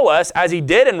show us, as he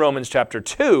did in Romans chapter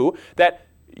 2, that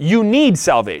you need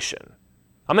salvation.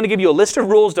 I'm going to give you a list of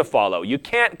rules to follow. You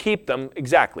can't keep them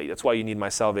exactly. That's why you need my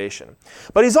salvation.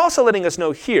 But he's also letting us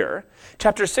know here,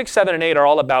 chapters 6, 7, and 8 are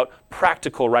all about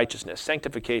practical righteousness,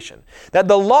 sanctification, that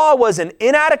the law was an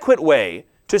inadequate way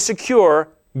to secure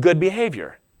good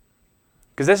behavior.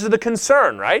 Because this is the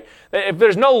concern, right? If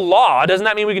there's no law, doesn't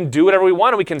that mean we can do whatever we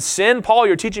want and we can sin? Paul,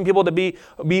 you're teaching people to be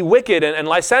wicked and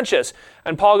licentious.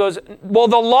 And Paul goes, well,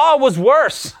 the law was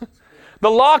worse. The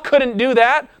law couldn't do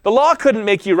that. The law couldn't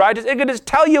make you righteous. It could just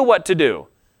tell you what to do.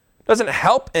 It doesn't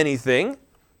help anything.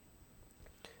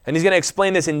 And he's going to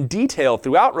explain this in detail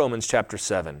throughout Romans chapter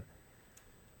 7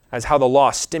 as how the law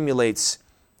stimulates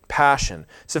passion.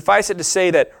 Suffice it to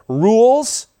say that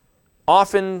rules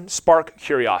often spark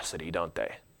curiosity, don't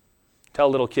they? Tell a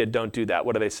little kid, don't do that.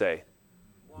 What do they say?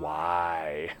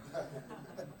 Why?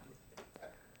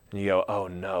 And you go, oh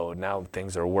no, now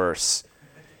things are worse.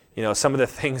 You know, some of the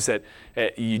things that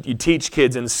you teach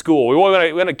kids in school, we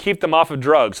want to keep them off of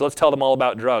drugs, so let's tell them all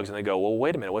about drugs. And they go, well,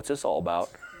 wait a minute, what's this all about?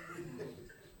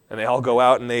 And they all go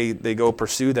out and they go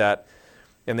pursue that,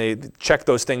 and they check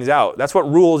those things out. That's what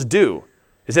rules do.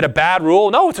 Is it a bad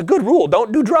rule? No, it's a good rule.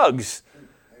 Don't do drugs.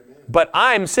 But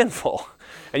I'm sinful.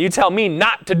 And you tell me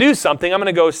not to do something, I'm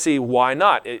going to go see why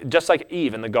not. Just like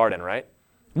Eve in the garden, right?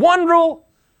 One rule.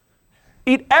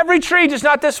 Eat every tree, just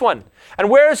not this one. And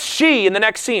where's she in the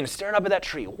next scene? Staring up at that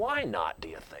tree. Why not, do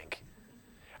you think?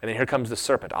 And then here comes the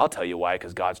serpent. I'll tell you why,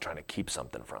 because God's trying to keep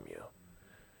something from you.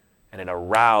 And it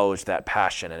aroused that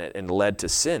passion, and it led to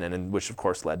sin, and which of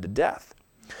course led to death.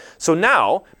 So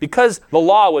now, because the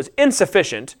law was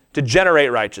insufficient to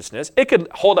generate righteousness, it could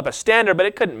hold up a standard, but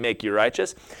it couldn't make you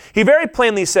righteous. He very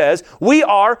plainly says, we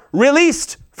are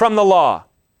released from the law.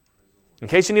 In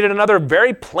case you needed another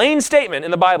very plain statement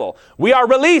in the Bible, we are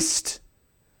released.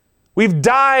 We've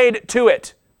died to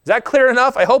it. Is that clear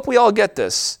enough? I hope we all get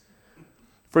this.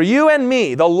 For you and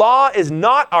me, the law is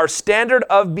not our standard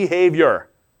of behavior.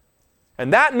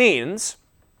 And that means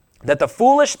that the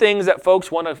foolish things that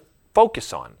folks want to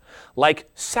focus on, like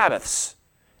Sabbaths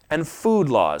and food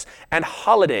laws and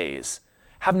holidays,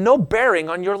 have no bearing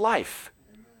on your life.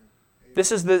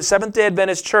 This is the Seventh-day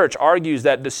Adventist Church argues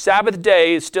that the Sabbath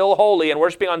day is still holy and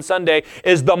worshiping on Sunday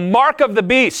is the mark of the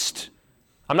beast.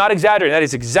 I'm not exaggerating. That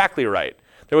is exactly right.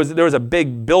 There was a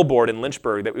big billboard in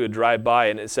Lynchburg that we would drive by,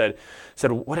 and it said,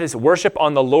 what is it? Worship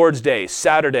on the Lord's Day,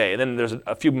 Saturday. And then there's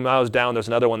a few miles down, there's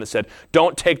another one that said,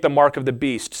 don't take the mark of the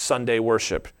beast, Sunday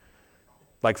worship.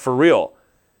 Like for real.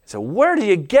 So where do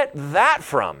you get that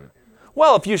from?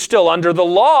 Well, if you're still under the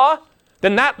law,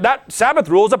 then that Sabbath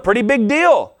rule is a pretty big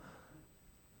deal.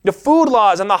 The food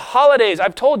laws and the holidays.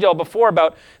 I've told y'all before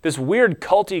about this weird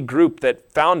culty group that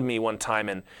found me one time,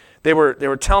 and they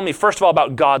were telling me first of all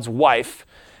about God's wife,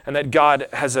 and that God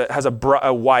has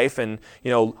a wife, and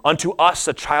unto us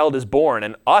a child is born,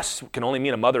 and us can only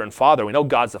mean a mother and father. We know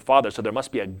God's the Father, so there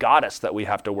must be a goddess that we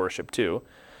have to worship too.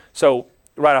 So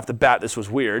right off the bat, this was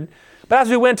weird. But as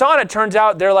we went on, it turns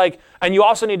out they're like, and you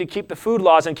also need to keep the food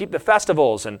laws and keep the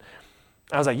festivals. And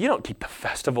I was like, you don't keep the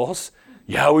festivals.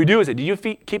 Yeah, we do. I said, did you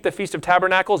keep the Feast of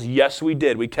Tabernacles? Yes, we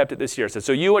did. We kept it this year. I said,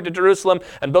 so you went to Jerusalem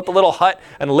and built a little hut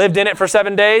and lived in it for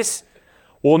 7 days?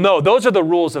 Well, no, those are the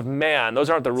rules of man. Those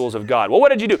aren't the rules of God. Well, what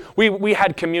did you do? We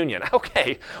had communion.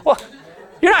 Okay, well,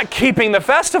 you're not keeping the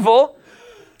festival.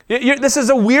 This is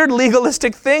a weird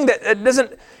legalistic thing that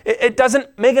it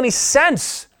doesn't make any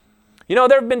sense. There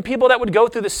have been people that would go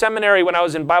through the seminary when I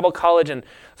was in Bible college, and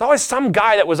there's always some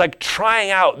guy that was like trying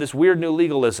out this weird new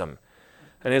legalism.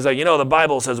 And he's like, the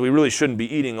Bible says we really shouldn't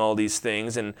be eating all these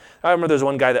things. And I remember there's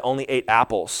one guy that only ate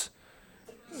apples.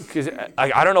 Because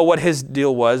I don't know what his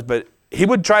deal was, but he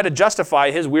would try to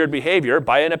justify his weird behavior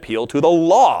by an appeal to the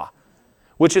law,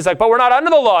 which is like, but we're not under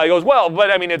the law. He goes, well, but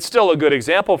it's still a good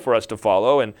example for us to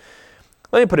follow. And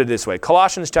let me put it this way.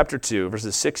 Colossians chapter 2,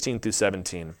 verses 16 through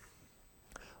 17.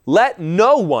 Let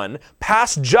no one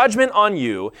pass judgment on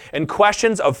you in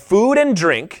questions of food and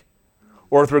drink,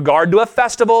 or with regard to a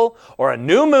festival, or a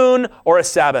new moon, or a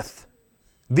Sabbath.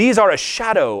 These are a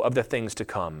shadow of the things to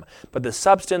come, but the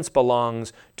substance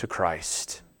belongs to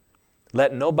Christ.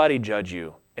 Let nobody judge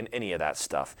you in any of that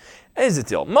stuff. Here's the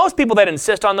deal. Most people that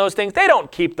insist on those things, they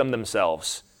don't keep them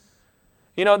themselves.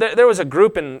 There was a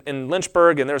group in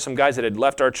Lynchburg, and there were some guys that had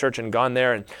left our church and gone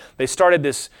there, and they started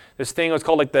this thing. It was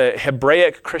called like the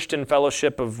Hebraic Christian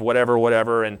Fellowship of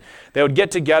whatever, and they would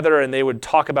get together and they would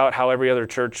talk about how every other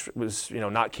church was,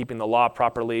 not keeping the law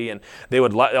properly, and they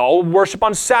would all worship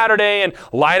on Saturday and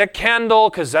light a candle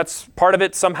because that's part of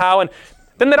it somehow, and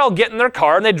then they'd all get in their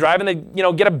car and they'd drive and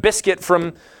they get a biscuit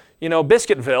from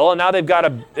Biscuitville, and now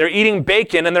they're eating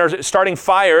bacon and they're starting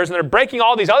fires and they're breaking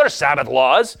all these other Sabbath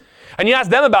laws. And you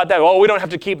ask them about that, we don't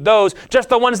have to keep those, just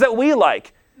the ones that we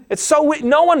like. It's so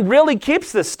no one really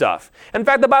keeps this stuff. In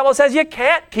fact, the Bible says you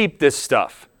can't keep this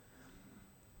stuff.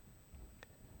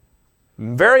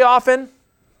 Very often,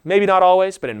 maybe not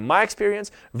always, but in my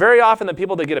experience, very often the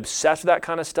people that get obsessed with that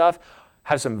kind of stuff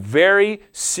have some very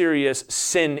serious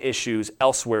sin issues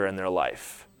elsewhere in their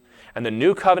life. And the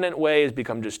new covenant way has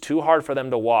become just too hard for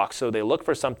them to walk, so they look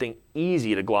for something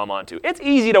easy to glom onto. It's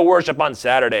easy to worship on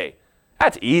Saturday.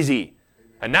 That's easy.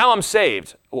 And now I'm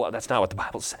saved. Well, that's not what the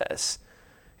Bible says.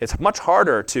 It's much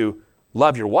harder to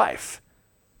love your wife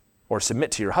or submit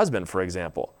to your husband, for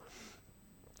example.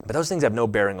 But those things have no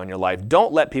bearing on your life.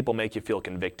 Don't let people make you feel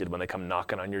convicted when they come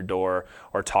knocking on your door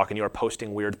or talking to you or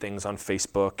posting weird things on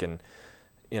Facebook and,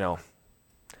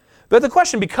 But the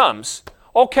question becomes,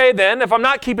 okay then, if I'm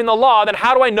not keeping the law, then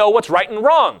how do I know what's right and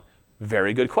wrong?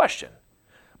 Very good question.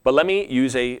 But let me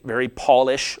use a very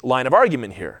Paulish line of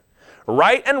argument here.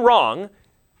 Right and wrong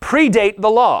predate the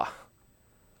law.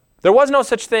 There was no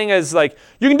such thing as like,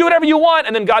 you can do whatever you want,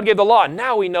 and then God gave the law.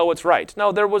 Now we know what's right.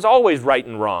 No, there was always right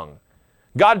and wrong.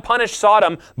 God punished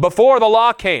Sodom before the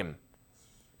law came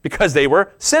because they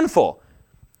were sinful.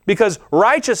 Because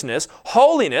righteousness,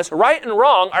 holiness, right and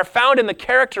wrong are found in the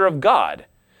character of God.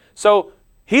 So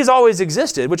he's always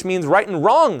existed, which means right and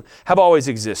wrong have always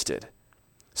existed.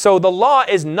 So the law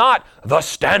is not the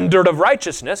standard of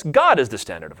righteousness. God is the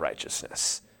standard of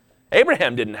righteousness.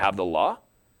 Abraham didn't have the law.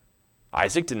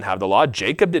 Isaac didn't have the law.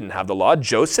 Jacob didn't have the law.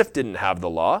 Joseph didn't have the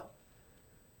law.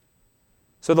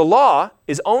 So the law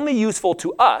is only useful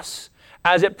to us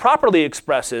as it properly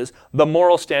expresses the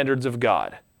moral standards of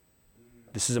God.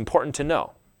 This is important to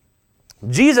know.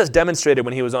 Jesus demonstrated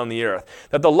when he was on the earth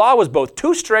that the law was both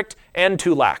too strict and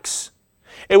too lax.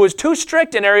 It was too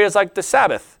strict in areas like the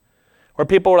Sabbath, where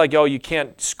people were like, you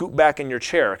can't scoot back in your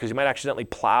chair because you might accidentally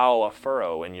plow a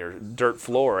furrow in your dirt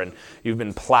floor and you've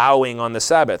been plowing on the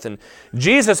Sabbath. And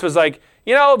Jesus was like,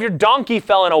 if your donkey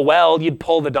fell in a well, you'd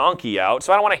pull the donkey out,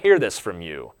 so I don't want to hear this from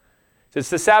you. Since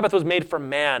the Sabbath was made for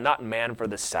man, not man for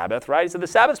the Sabbath, right? He said the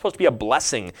Sabbath is supposed to be a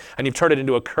blessing, and you've turned it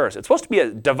into a curse. It's supposed to be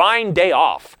a divine day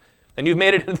off, and you've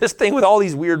made it into this thing with all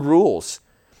these weird rules.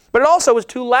 But it also was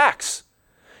too lax.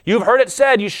 You've heard it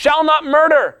said, you shall not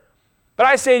murder. But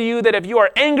I say to you that if you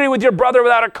are angry with your brother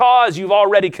without a cause, you've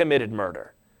already committed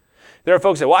murder. There are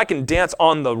folks that say, I can dance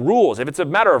on the rules. If it's a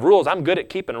matter of rules, I'm good at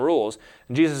keeping rules.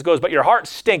 And Jesus goes, but your heart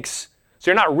stinks,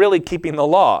 so you're not really keeping the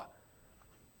law.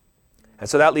 And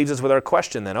so that leaves us with our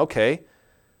question then, okay,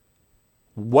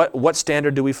 what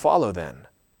standard do we follow then?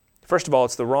 First of all,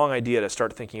 it's the wrong idea to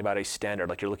start thinking about a standard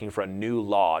like you're looking for a new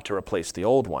law to replace the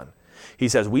old one. He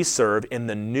says we serve in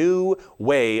the new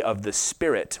way of the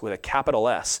Spirit with a capital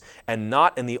S and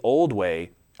not in the old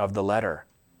way of the letter.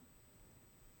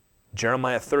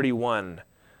 Jeremiah 31,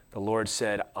 the Lord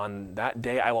said, on that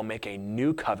day I will make a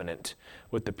new covenant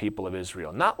with the people of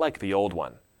Israel, not like the old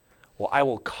one. Well, I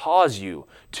will cause you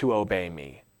to obey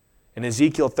me. In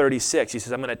Ezekiel 36, he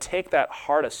says, I'm going to take that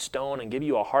heart of stone and give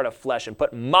you a heart of flesh and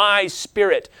put my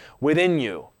Spirit within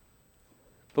you.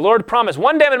 The Lord promised,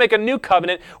 one day I'm going to make a new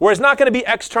covenant where it's not going to be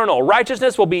external.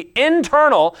 Righteousness will be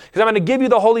internal because I'm going to give you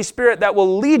the Holy Spirit that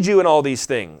will lead you in all these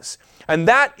things. And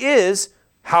that is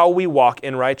how we walk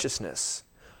in righteousness.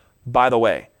 By the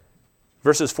way,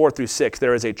 verses 4 through 6,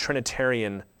 there is a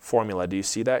Trinitarian formula. Do you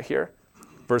see that here?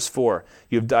 Verse 4,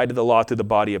 you have died to the law through the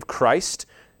body of Christ,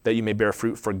 that you may bear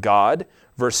fruit for God.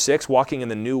 Verse 6, walking in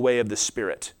the new way of the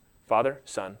Spirit. Father,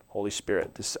 Son, Holy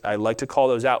Spirit. I like to call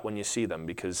those out when you see them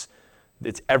because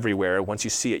it's everywhere. Once you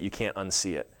see it, you can't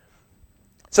unsee it.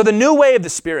 So the new way of the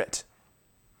Spirit.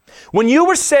 When you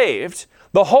were saved,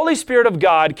 the Holy Spirit of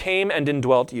God came and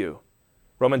indwelt you.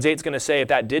 Romans 8 is going to say if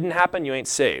that didn't happen, you ain't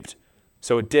saved.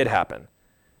 So it did happen.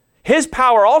 His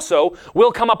power also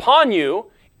will come upon you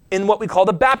in what we call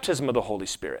the baptism of the Holy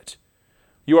Spirit.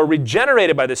 You are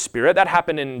regenerated by the Spirit. That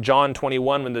happened in John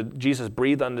 21 when Jesus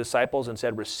breathed on the disciples and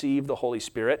said, receive the Holy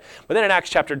Spirit. But then in Acts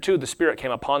chapter 2, the Spirit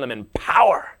came upon them in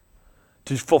power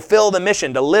to fulfill the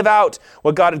mission, to live out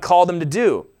what God had called them to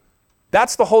do.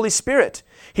 That's the Holy Spirit.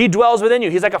 He dwells within you.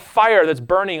 He's like a fire that's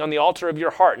burning on the altar of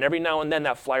your heart. And every now and then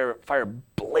that fire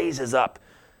blazes up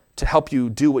to help you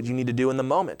do what you need to do in the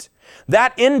moment.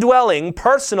 That indwelling,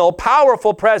 personal,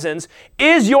 powerful presence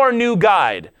is your new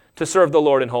guide to serve the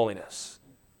Lord in holiness.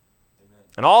 Amen.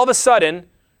 And all of a sudden,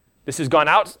 this has gone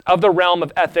out of the realm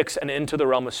of ethics and into the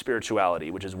realm of spirituality,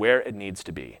 which is where it needs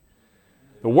to be.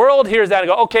 The world hears that and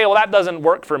go, okay, well, that doesn't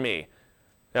work for me.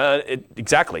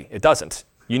 Exactly, it doesn't.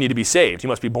 You need to be saved. You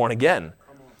must be born again.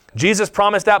 Jesus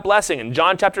promised that blessing in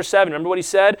John chapter 7. Remember what he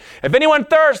said? If anyone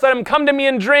thirsts, let him come to me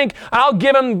and drink, and I'll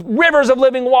give him rivers of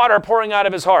living water pouring out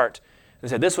of his heart. And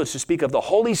he said this was to speak of the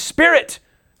Holy Spirit,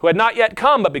 who had not yet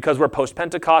come, but because we're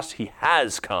post-Pentecost, he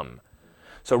has come.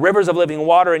 So rivers of living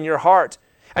water in your heart.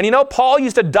 And you know, Paul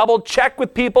used to double check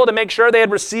with people to make sure they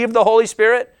had received the Holy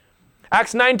Spirit.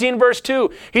 Acts 19 verse 2,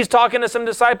 he's talking to some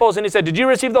disciples and he said, did you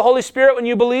receive the Holy Spirit when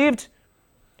you believed?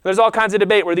 There's all kinds of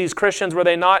debate. Were these Christians, were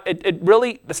they not?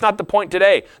 That's not the point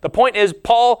today. The point is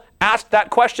Paul asked that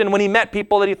question when he met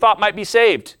people that he thought might be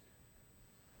saved.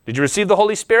 Did you receive the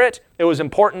Holy Spirit? It was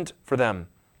important for them.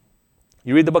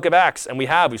 You read the book of Acts, and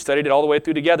we've studied it all the way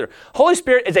through together. Holy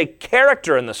Spirit is a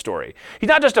character in the story. He's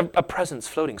not just a presence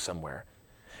floating somewhere.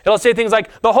 It'll say things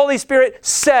like, the Holy Spirit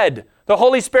said, the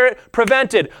Holy Spirit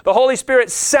prevented, the Holy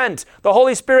Spirit sent, the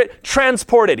Holy Spirit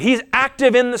transported. He's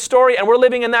active in the story, and we're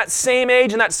living in that same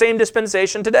age and that same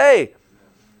dispensation today.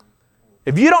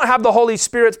 If you don't have the Holy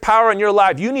Spirit's power in your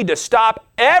life, you need to stop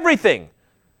everything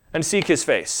and seek his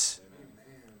face.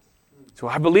 So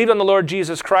I believed on the Lord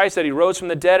Jesus Christ, that he rose from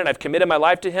the dead, and I've committed my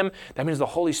life to him. That means the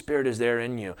Holy Spirit is there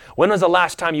in you. When was the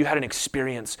last time you had an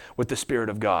experience with the Spirit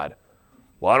of God?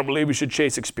 Well, I don't believe we should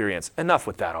chase experience. Enough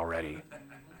with that already.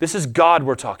 This is God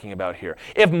we're talking about here.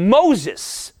 If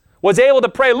Moses was able to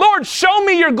pray, Lord, show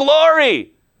me your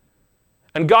glory.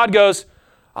 And God goes,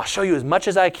 I'll show you as much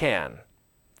as I can.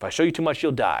 If I show you too much,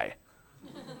 you'll die.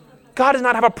 God does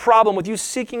not have a problem with you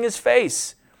seeking his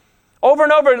face. Over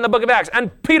and over in the book of Acts.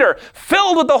 And Peter,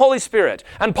 filled with the Holy Spirit.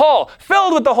 And Paul,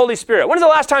 filled with the Holy Spirit. When's the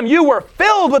last time you were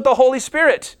filled with the Holy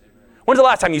Spirit? When's the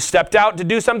last time you stepped out to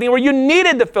do something where you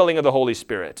needed the filling of the Holy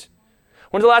Spirit?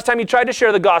 When's the last time you tried to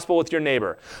share the gospel with your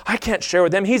neighbor? I can't share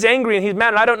with him. He's angry and he's mad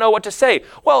and I don't know what to say.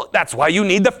 Well, that's why you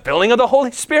need the filling of the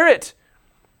Holy Spirit.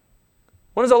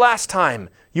 When was the last time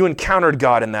you encountered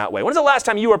God in that way? When was the last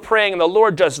time you were praying and the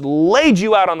Lord just laid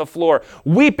you out on the floor,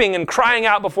 weeping and crying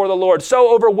out before the Lord,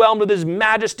 so overwhelmed with His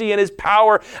majesty and His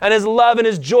power and His love and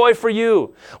His joy for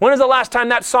you? When was the last time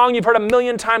that song you've heard a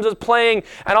million times was playing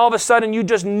and all of a sudden you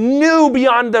just knew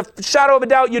beyond the shadow of a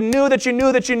doubt, you knew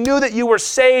that you were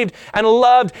saved and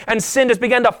loved and sin just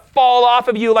began to fall off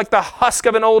of you like the husk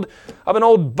of an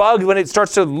old bug when it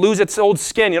starts to lose its old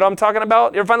skin. You know what I'm talking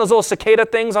about? You ever find those little cicada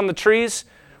things on the trees?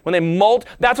 When they molt,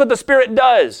 that's what the Spirit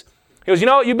does. He goes,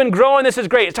 you've been growing, this is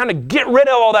great. It's time to get rid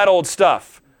of all that old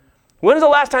stuff. When was the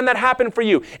last time that happened for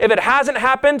you? If it hasn't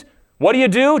happened, what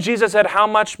do? Jesus said, how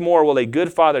much more will a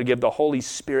good Father give the Holy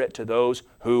Spirit to those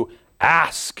who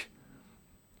ask?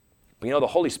 But the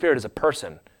Holy Spirit is a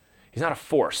person. He's not a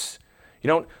force. You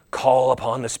don't call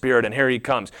upon the Spirit and here He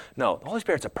comes. No, the Holy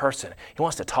Spirit's a person. He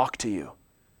wants to talk to you.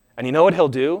 And you know what He'll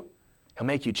do? He'll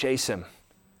make you chase Him.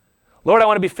 Lord, I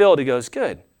want to be filled. He goes,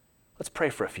 good. Let's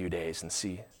pray for a few days and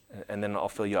see, and then I'll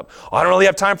fill you up. Oh, I don't really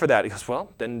have time for that. He goes,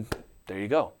 well, then there you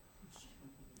go.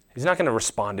 He's not going to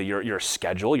respond to your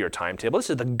schedule, your timetable. This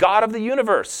is the God of the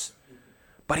universe.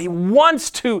 But He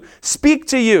wants to speak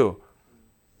to you.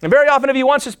 And very often if He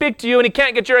wants to speak to you and He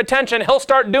can't get your attention, He'll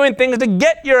start doing things to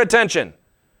get your attention.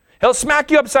 He'll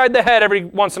smack you upside the head every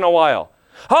once in a while.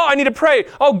 Oh, I need to pray.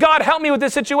 Oh, God, help me with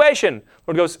this situation.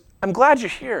 Lord goes, I'm glad you're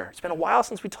here. It's been a while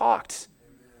since we talked.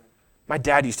 My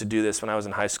dad used to do this when I was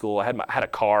in high school. I had a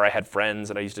car, I had friends,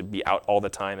 and I used to be out all the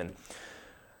time and,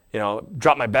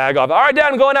 drop my bag off. All right,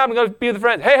 Dad, I'm going out. I'm going to be with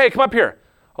friends. Hey, come up here.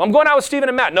 Oh, I'm going out with Stephen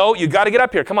and Matt. No, you got to get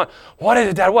up here. Come on. What is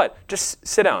it, Dad? What? Just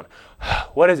sit down.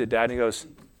 What is it, Dad? And he goes,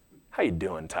 how you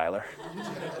doing, Tyler?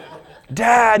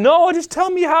 Dad, no, just tell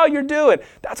me how you're doing.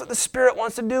 That's what the Spirit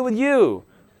wants to do with you.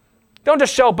 Don't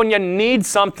just show up when you need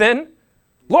something.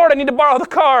 Lord, I need to borrow the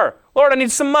car. Lord, I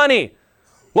need some money.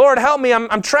 Lord, help me.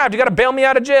 I'm trapped. You got to bail me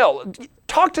out of jail.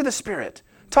 Talk to the Spirit.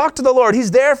 Talk to the Lord.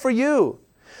 He's there for you.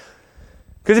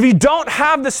 Because if you don't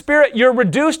have the Spirit, you're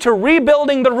reduced to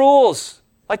rebuilding the rules,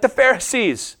 like the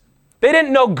Pharisees. They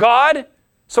didn't know God,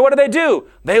 so what do?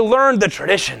 They learned the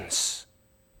traditions.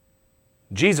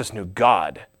 Jesus knew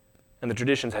God, and the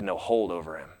traditions had no hold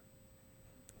over Him.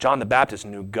 John the Baptist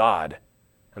knew God,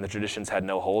 and the traditions had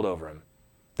no hold over Him.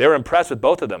 They were impressed with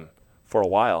both of them for a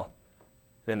while.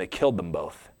 Then they killed them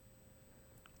both.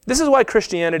 This is why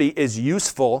Christianity is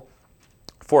useful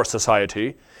for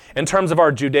society in terms of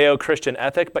our Judeo-Christian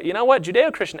ethic. But you know what?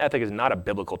 Judeo-Christian ethic is not a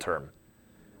biblical term.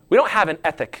 We don't have an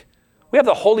ethic. We have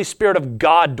the Holy Spirit of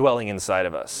God dwelling inside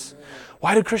of us.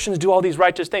 Why do Christians do all these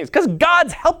righteous things? Because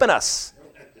God's helping us.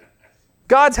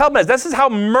 God's helping us. This is how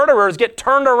murderers get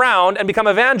turned around and become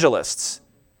evangelists.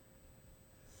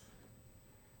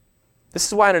 This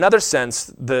is why, in another sense,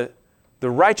 the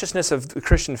righteousness of the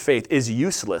Christian faith is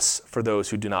useless for those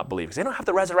who do not believe, because they don't have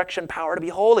the resurrection power to be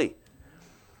holy.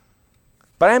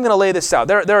 But I am going to lay this out.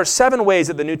 There are 7 ways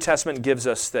that the New Testament gives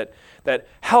us that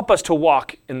help us to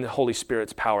walk in the Holy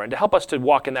Spirit's power and to help us to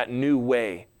walk in that new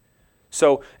way.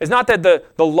 So it's not that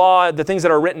the law, the things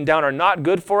that are written down are not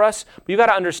good for us, but you've got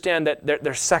to understand that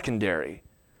they're secondary.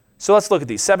 So let's look at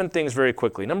these 7 things very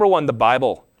quickly. Number 1, the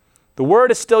Bible. The Word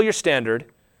is still your standard,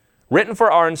 written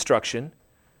for our instruction.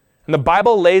 And the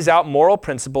Bible lays out moral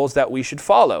principles that we should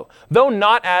follow, though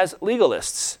not as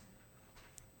legalists.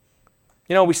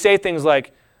 We say things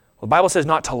like, well, the Bible says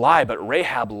not to lie, but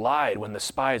Rahab lied when the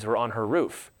spies were on her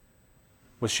roof.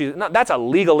 That's a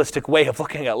legalistic way of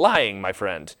looking at lying, my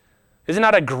friend. Isn't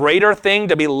that a greater thing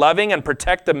to be loving and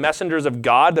protect the messengers of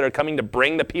God that are coming to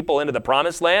bring the people into the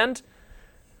promised land?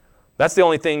 That's the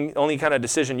only kind of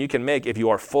decision you can make if you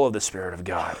are full of the Spirit of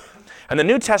God. And the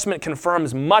New Testament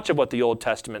confirms much of what the Old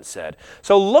Testament said.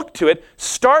 So look to it,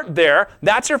 start there,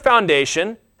 that's your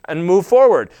foundation, and move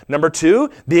forward. Number 2,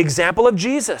 the example of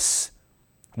Jesus.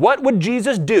 What would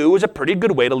Jesus do is a pretty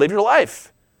good way to live your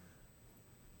life.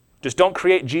 Just don't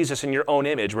create Jesus in your own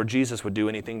image where Jesus would do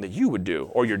anything that you would do,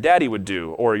 or your daddy would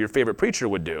do, or your favorite preacher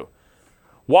would do.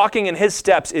 Walking in His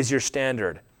steps is your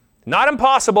standard. Not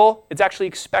impossible, it's actually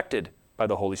expected by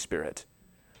the Holy Spirit.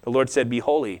 The Lord said, be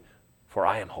holy, for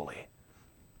I am holy.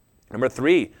 Number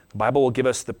 3, the Bible will give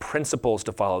us the principles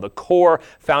to follow, the core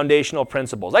foundational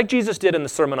principles, like Jesus did in the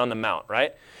Sermon on the Mount,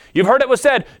 right? You've heard it was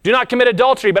said, do not commit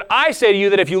adultery, but I say to you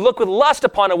that if you look with lust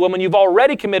upon a woman, you've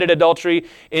already committed adultery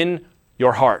in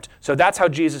your heart. So that's how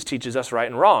Jesus teaches us right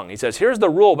and wrong. He says, here's the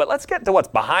rule, but let's get to what's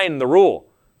behind the rule.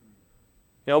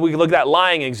 We can look at that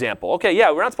lying example. Okay, yeah,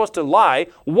 we're not supposed to lie.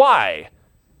 Why?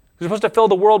 We're supposed to fill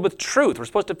the world with truth. We're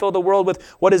supposed to fill the world with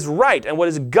what is right and what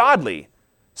is godly.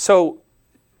 So,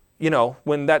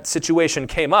 when that situation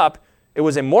came up, it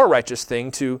was a more righteous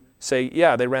thing to say,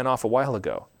 yeah, they ran off a while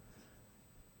ago.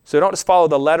 So don't just follow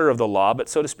the letter of the law, but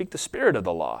so to speak, the spirit of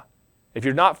the law. If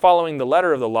you're not following the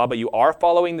letter of the law, but you are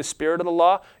following the spirit of the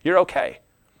law, you're okay.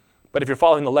 But if you're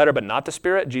following the letter but not the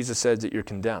spirit, Jesus says that you're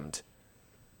condemned.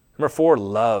 Number 4,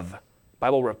 love. The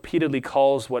Bible repeatedly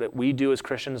calls what we do as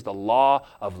Christians the law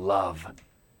of love.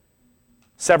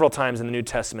 Several times in the New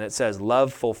Testament it says,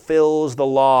 love fulfills the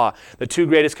law. The 2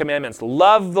 greatest commandments,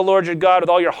 love the Lord your God with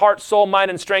all your heart, soul, mind,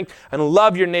 and strength, and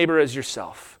love your neighbor as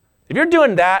yourself. If you're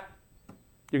doing that,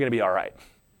 you're going to be all right.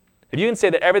 If you can say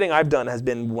that everything I've done has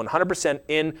been 100%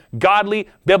 in godly,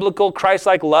 biblical,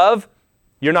 Christ-like love,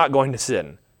 you're not going to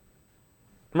sin.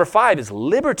 Number 5 is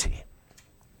liberty.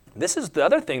 This is the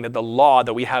other thing that the law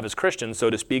that we have as Christians, so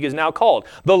to speak, is now called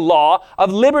the law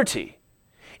of liberty.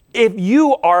 If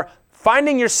you are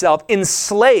finding yourself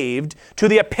enslaved to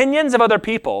the opinions of other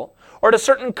people, or to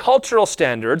certain cultural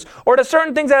standards, or to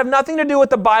certain things that have nothing to do with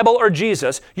the Bible or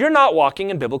Jesus, you're not walking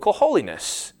in biblical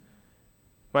holiness.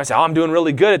 When I say, I'm doing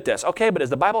really good at this. Okay, but does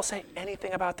the Bible say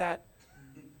anything about that?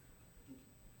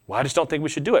 Well, I just don't think we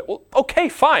should do it. Well, okay,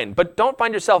 fine, but don't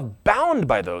find yourself bound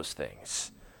by those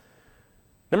things.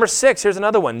 Number 6, here's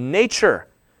another one, nature.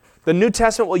 The New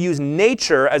Testament will use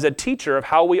nature as a teacher of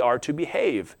how we are to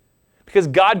behave. Because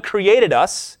God created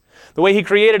us. The way he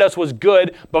created us was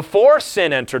good before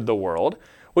sin entered the world,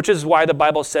 which is why the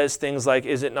Bible says things like,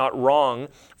 is it not wrong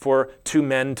for 2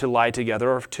 men to lie together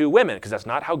or 2 women? Because that's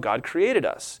not how God created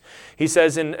us. He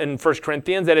says in 1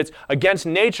 Corinthians that it's against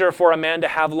nature for a man to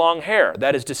have long hair.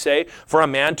 That is to say, for a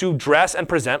man to dress and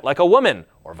present like a woman,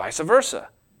 or vice versa.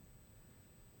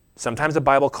 Sometimes the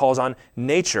Bible calls on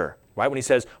nature, right? When he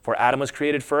says, for Adam was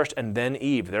created first and then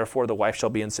Eve. Therefore, the wife shall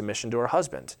be in submission to her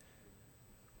husband.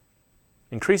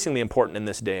 Increasingly important in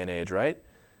this day and age, right?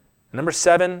 Number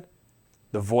 7,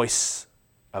 the voice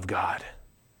of God.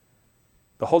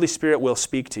 The Holy Spirit will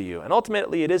speak to you. And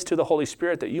ultimately, it is to the Holy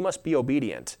Spirit that you must be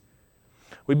obedient.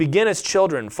 We begin as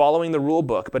children following the rule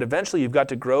book, but eventually you've got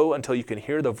to grow until you can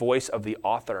hear the voice of the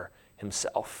author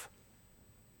himself.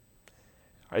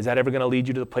 Is that ever going to lead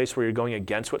you to the place where you're going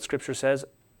against what Scripture says?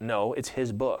 No, it's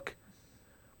his book.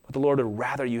 But the Lord would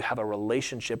rather you have a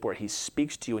relationship where he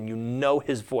speaks to you and you know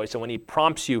his voice. And when he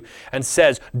prompts you and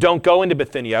says, don't go into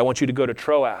Bithynia, I want you to go to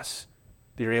Troas,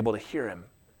 that you're able to hear him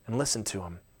and listen to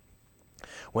him.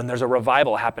 When there's a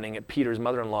revival happening at Peter's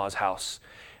mother-in-law's house,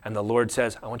 and the Lord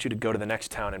says, I want you to go to the next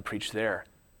town and preach there,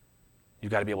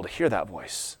 you've got to be able to hear that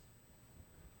voice.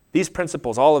 These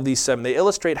principles, all of these 7, they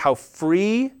illustrate how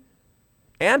free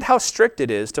and how strict it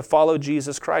is to follow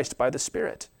Jesus Christ by the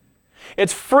Spirit.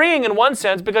 It's freeing in one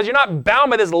sense because you're not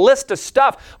bound by this list of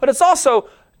stuff, but it's also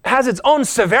has its own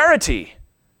severity.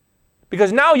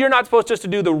 Because now you're not supposed just to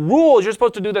do the rules, you're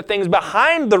supposed to do the things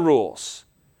behind the rules.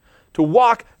 To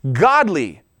walk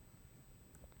godly.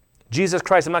 Jesus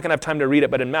Christ, I'm not going to have time to read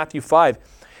it, but in Matthew 5,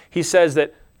 he says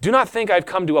that, do not think I've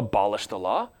come to abolish the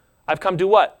law. I've come to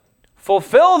what?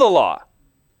 Fulfill the law.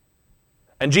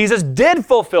 And Jesus did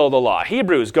fulfill the law.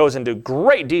 Hebrews goes into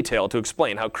great detail to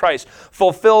explain how Christ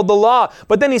fulfilled the law.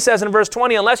 But then he says in verse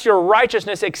 20, unless your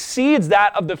righteousness exceeds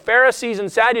that of the Pharisees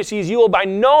and Sadducees, you will by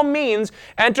no means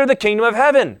enter the kingdom of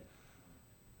heaven.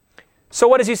 So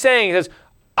what is he saying? He says,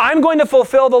 I'm going to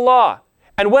fulfill the law.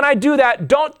 And when I do that,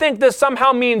 don't think this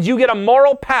somehow means you get a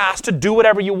moral pass to do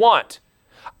whatever you want.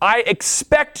 I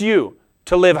expect you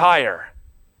to live higher.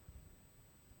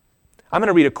 I'm going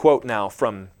to read a quote now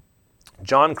from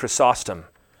John Chrysostom,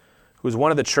 who was one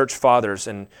of the church fathers,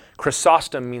 and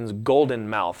Chrysostom means golden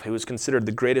mouth. He was considered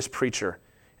the greatest preacher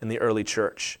in the early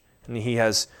church. And he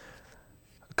has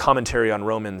a commentary on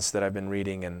Romans that I've been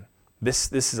reading, and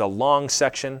this is a long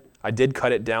section. I did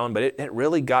cut it down, but it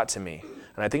really got to me.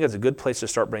 And I think it's a good place to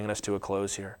start bringing us to a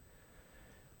close here.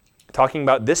 Talking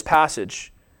about this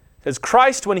passage, it says,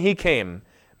 Christ, when he came,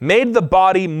 made the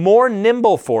body more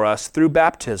nimble for us through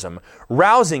baptism,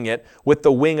 rousing it with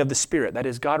the wing of the Spirit. That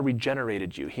is, God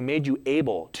regenerated you. He made you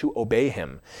able to obey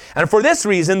him. And for this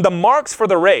reason, the marks for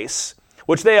the race,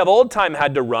 which they of old time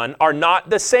had to run, are not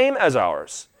the same as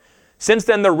ours. Since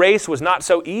then, the race was not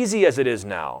so easy as it is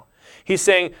now. He's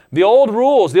saying the old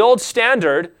rules, the old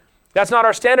standard, that's not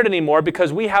our standard anymore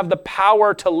because we have the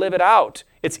power to live it out.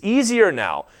 It's easier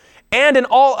now. And in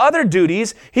all other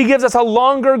duties, he gives us a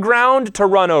longer ground to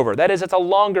run over. That is, it's a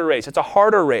longer race. It's a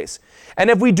harder race. And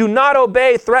if we do not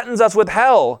obey, threatens us with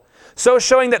hell. so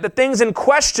showing that the things in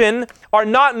question are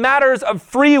not matters of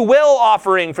free will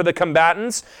offering for the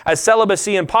combatants, as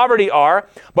celibacy and poverty are,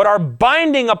 but are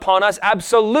binding upon us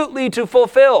absolutely to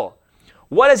fulfill.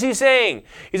 What is he saying?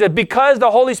 He said, because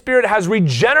the Holy Spirit has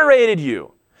regenerated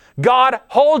you, God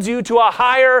holds you to a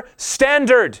higher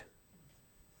standard.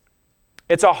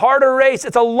 It's a harder race.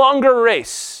 It's a longer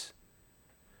race.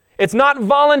 It's not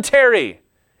voluntary.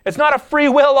 It's not a free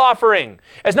will offering.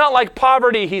 It's not like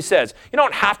poverty, he says. You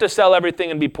don't have to sell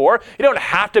everything and be poor. You don't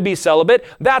have to be celibate.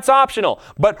 That's optional.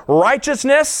 But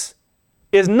righteousness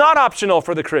is not optional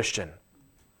for the Christian.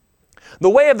 The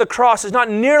way of the cross is not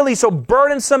nearly so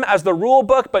burdensome as the rule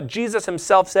book, but Jesus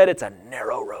himself said it's a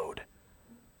narrow road.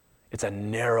 It's a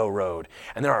narrow road,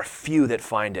 and there are few that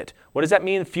find it. What does that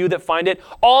mean, few that find it?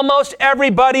 Almost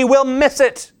everybody will miss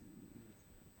it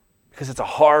because it's a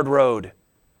hard road.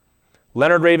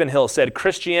 Leonard Ravenhill said,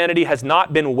 Christianity has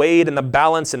not been weighed in the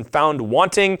balance and found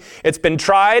wanting. It's been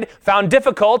tried, found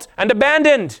difficult, and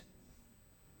abandoned.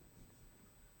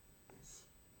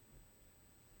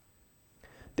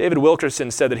 David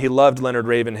Wilkerson said that he loved Leonard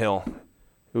Ravenhill,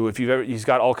 who, he's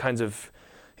got all kinds of,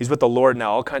 he's with the Lord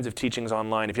now, all kinds of teachings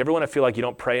online. If you ever want to feel like you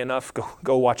don't pray enough,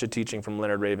 go watch a teaching from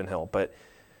Leonard Ravenhill. But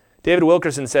David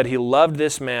Wilkerson said he loved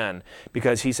this man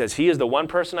because he says he is the one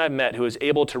person I've met who is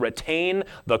able to retain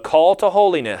the call to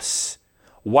holiness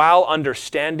while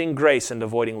understanding grace and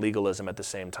avoiding legalism at the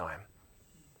same time.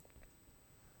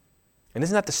 And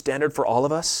isn't that the standard for all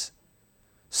of us?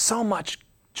 So much,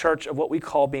 church, of what we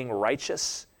call being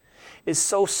righteous is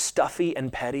so stuffy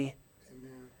and petty.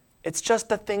 Amen. It's just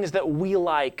the things that we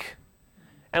like,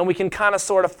 and we can kind of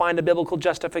sort of find a biblical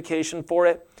justification for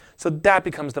it. So that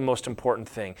becomes the most important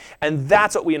thing. And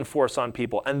that's what we enforce on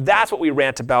people. And that's what we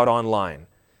rant about online.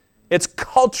 It's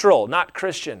cultural, not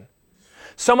Christian.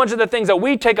 So much of the things that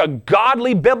we take a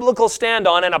godly biblical stand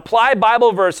on and apply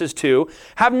Bible verses to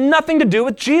have nothing to do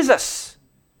with Jesus.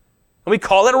 And we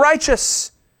call it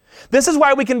righteous. This is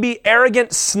why we can be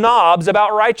arrogant snobs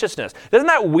about righteousness. Isn't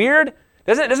that weird?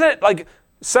 Doesn't it like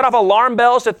set off alarm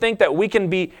bells to think that we can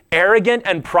be arrogant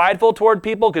and prideful toward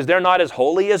people because they're not as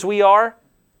holy as we are?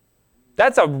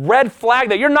 That's a red flag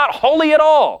that you're not holy at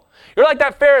all. You're like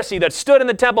that Pharisee that stood in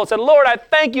the temple and said, Lord, I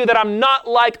thank you that I'm not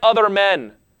like other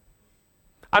men.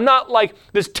 I'm not like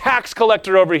this tax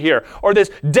collector over here, or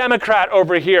this Democrat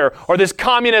over here, or this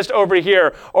communist over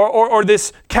here, or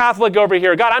this Catholic over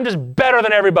here. God, I'm just better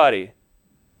than everybody.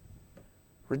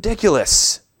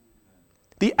 Ridiculous.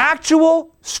 The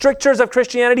actual strictures of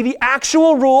Christianity, the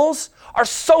actual rules, are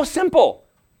so simple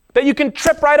that you can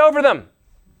trip right over them.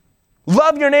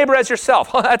 Love your neighbor as yourself.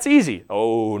 Oh, that's easy.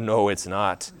 Oh, no, it's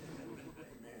not.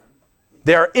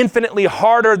 They are infinitely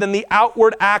harder than the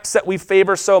outward acts that we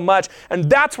favor so much. And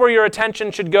that's where your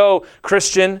attention should go,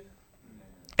 Christian.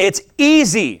 It's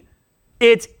easy.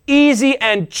 It's easy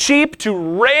and cheap to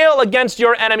rail against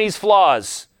your enemy's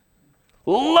flaws.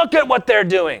 Look at what they're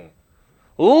doing.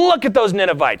 Look at those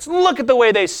Ninevites. Look at the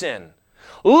way they sin.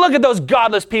 Look at those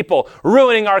godless people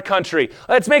ruining our country.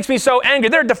 It makes me so angry.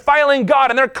 They're defiling God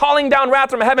and they're calling down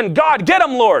wrath from heaven. God, get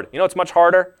them, Lord. You know it's much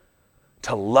harder?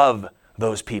 To love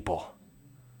those people.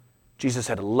 Jesus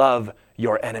said, love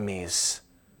your enemies.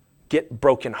 Get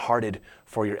brokenhearted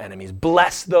for your enemies.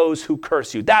 Bless those who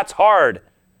curse you. That's hard.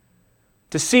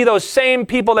 To see those same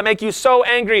people that make you so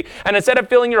angry, and instead of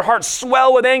feeling your heart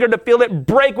swell with anger, to feel it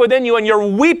break within you, and you're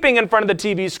weeping in front of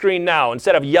the TV screen now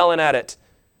instead of yelling at it.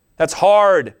 That's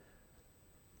hard.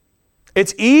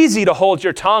 It's easy to hold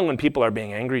your tongue when people are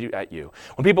being angry at you,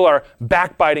 when people are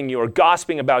backbiting you or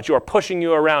gossiping about you or pushing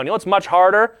you around. You know what's much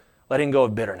harder? Letting go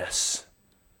of bitterness.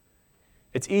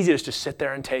 It's easy just to sit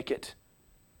there and take it.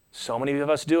 So many of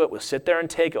us do it. We'll sit there and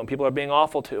take it when people are being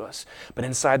awful to us. But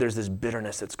inside there's this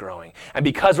bitterness that's growing. And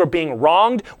because we're being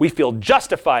wronged, we feel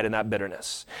justified in that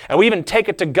bitterness. And we even take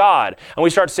it to God. And we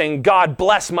start saying, God,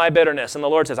 bless my bitterness. And the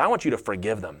Lord says, I want you to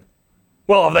forgive them.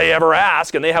 Well, if they ever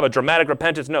ask and they have a dramatic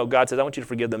repentance, no, God says, I want you to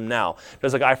forgive them now.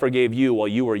 Just like I forgave you while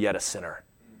you were yet a sinner.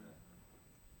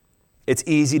 It's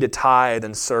easy to tithe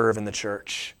and serve in the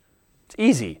church. It's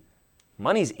easy.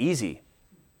 Money's easy.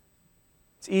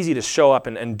 It's easy to show up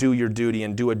and do your duty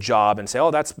and do a job and say, oh,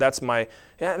 that's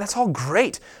all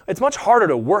great. It's much harder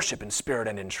to worship in spirit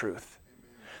and in truth.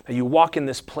 That you walk in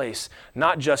this place,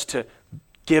 not just to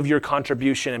give your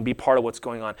contribution and be part of what's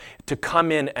going on, to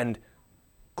come in and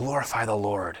glorify the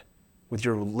Lord with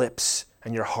your lips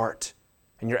and your heart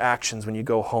and your actions when you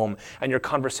go home and your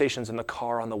conversations in the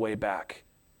car on the way back.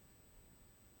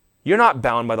 You're not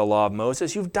bound by the law of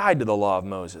Moses. You've died to the law of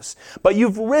Moses. But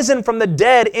you've risen from the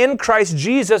dead in Christ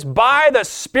Jesus by the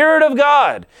Spirit of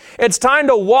God. It's time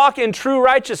to walk in true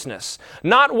righteousness,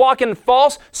 not walk in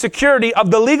false security of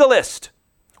the legalist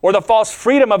or the false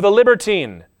freedom of the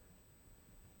libertine,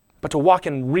 but to walk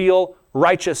in real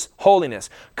righteous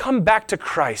holiness. Come back to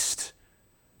Christ.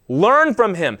 Learn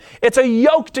from Him. It's a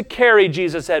yoke to carry,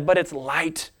 Jesus said, but it's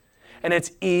light. And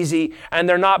it's easy, and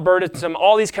they're not burdensome.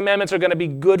 All these commandments are going to be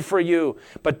good for you.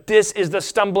 But this is the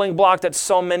stumbling block that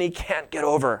so many can't get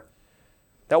over.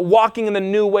 That walking in the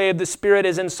new way of the Spirit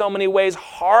is in so many ways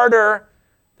harder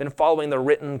than following the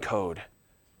written code.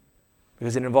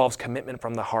 Because it involves commitment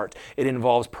from the heart. It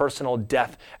involves personal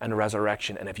death and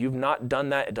resurrection. And if you've not done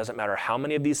that, it doesn't matter how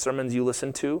many of these sermons you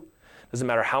listen to. Doesn't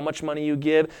matter how much money you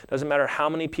give. Doesn't matter how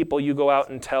many people you go out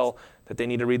and tell that they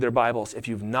need to read their Bibles. If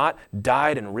you've not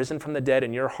died and risen from the dead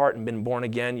in your heart and been born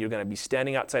again, you're going to be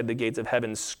standing outside the gates of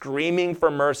heaven screaming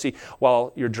for mercy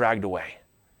while you're dragged away.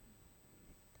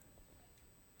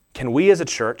 Can we as a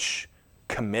church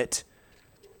commit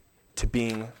to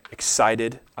being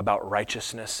excited about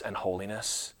righteousness and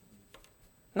holiness?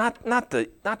 Not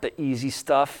the easy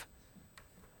stuff.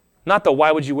 Not the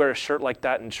why would you wear a shirt like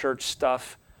that in church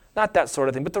stuff. Not that sort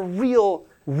of thing, but the real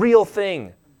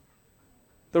thing.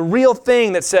 The real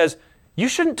thing that says, you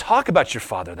shouldn't talk about your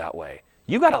father that way.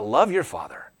 You got to love your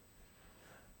father.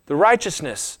 The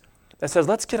righteousness that says,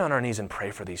 let's get on our knees and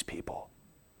pray for these people.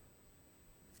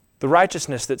 The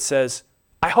righteousness that says,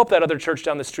 I hope that other church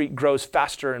down the street grows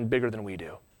faster and bigger than we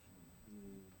do.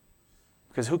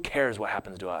 Because who cares what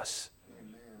happens to us?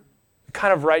 Amen. The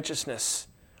kind of righteousness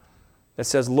that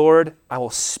says, Lord, I will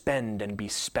spend and be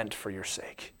spent for your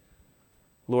sake.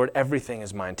 Lord, everything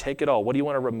is mine. Take it all. What do you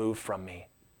want to remove from me?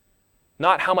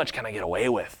 Not how much can I get away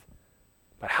with,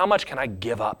 but how much can I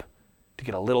give up to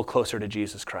get a little closer to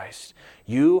Jesus Christ?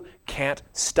 You can't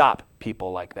stop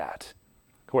people like that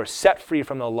who are set free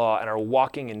from the law and are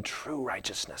walking in true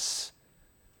righteousness,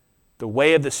 the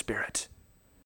way of the Spirit.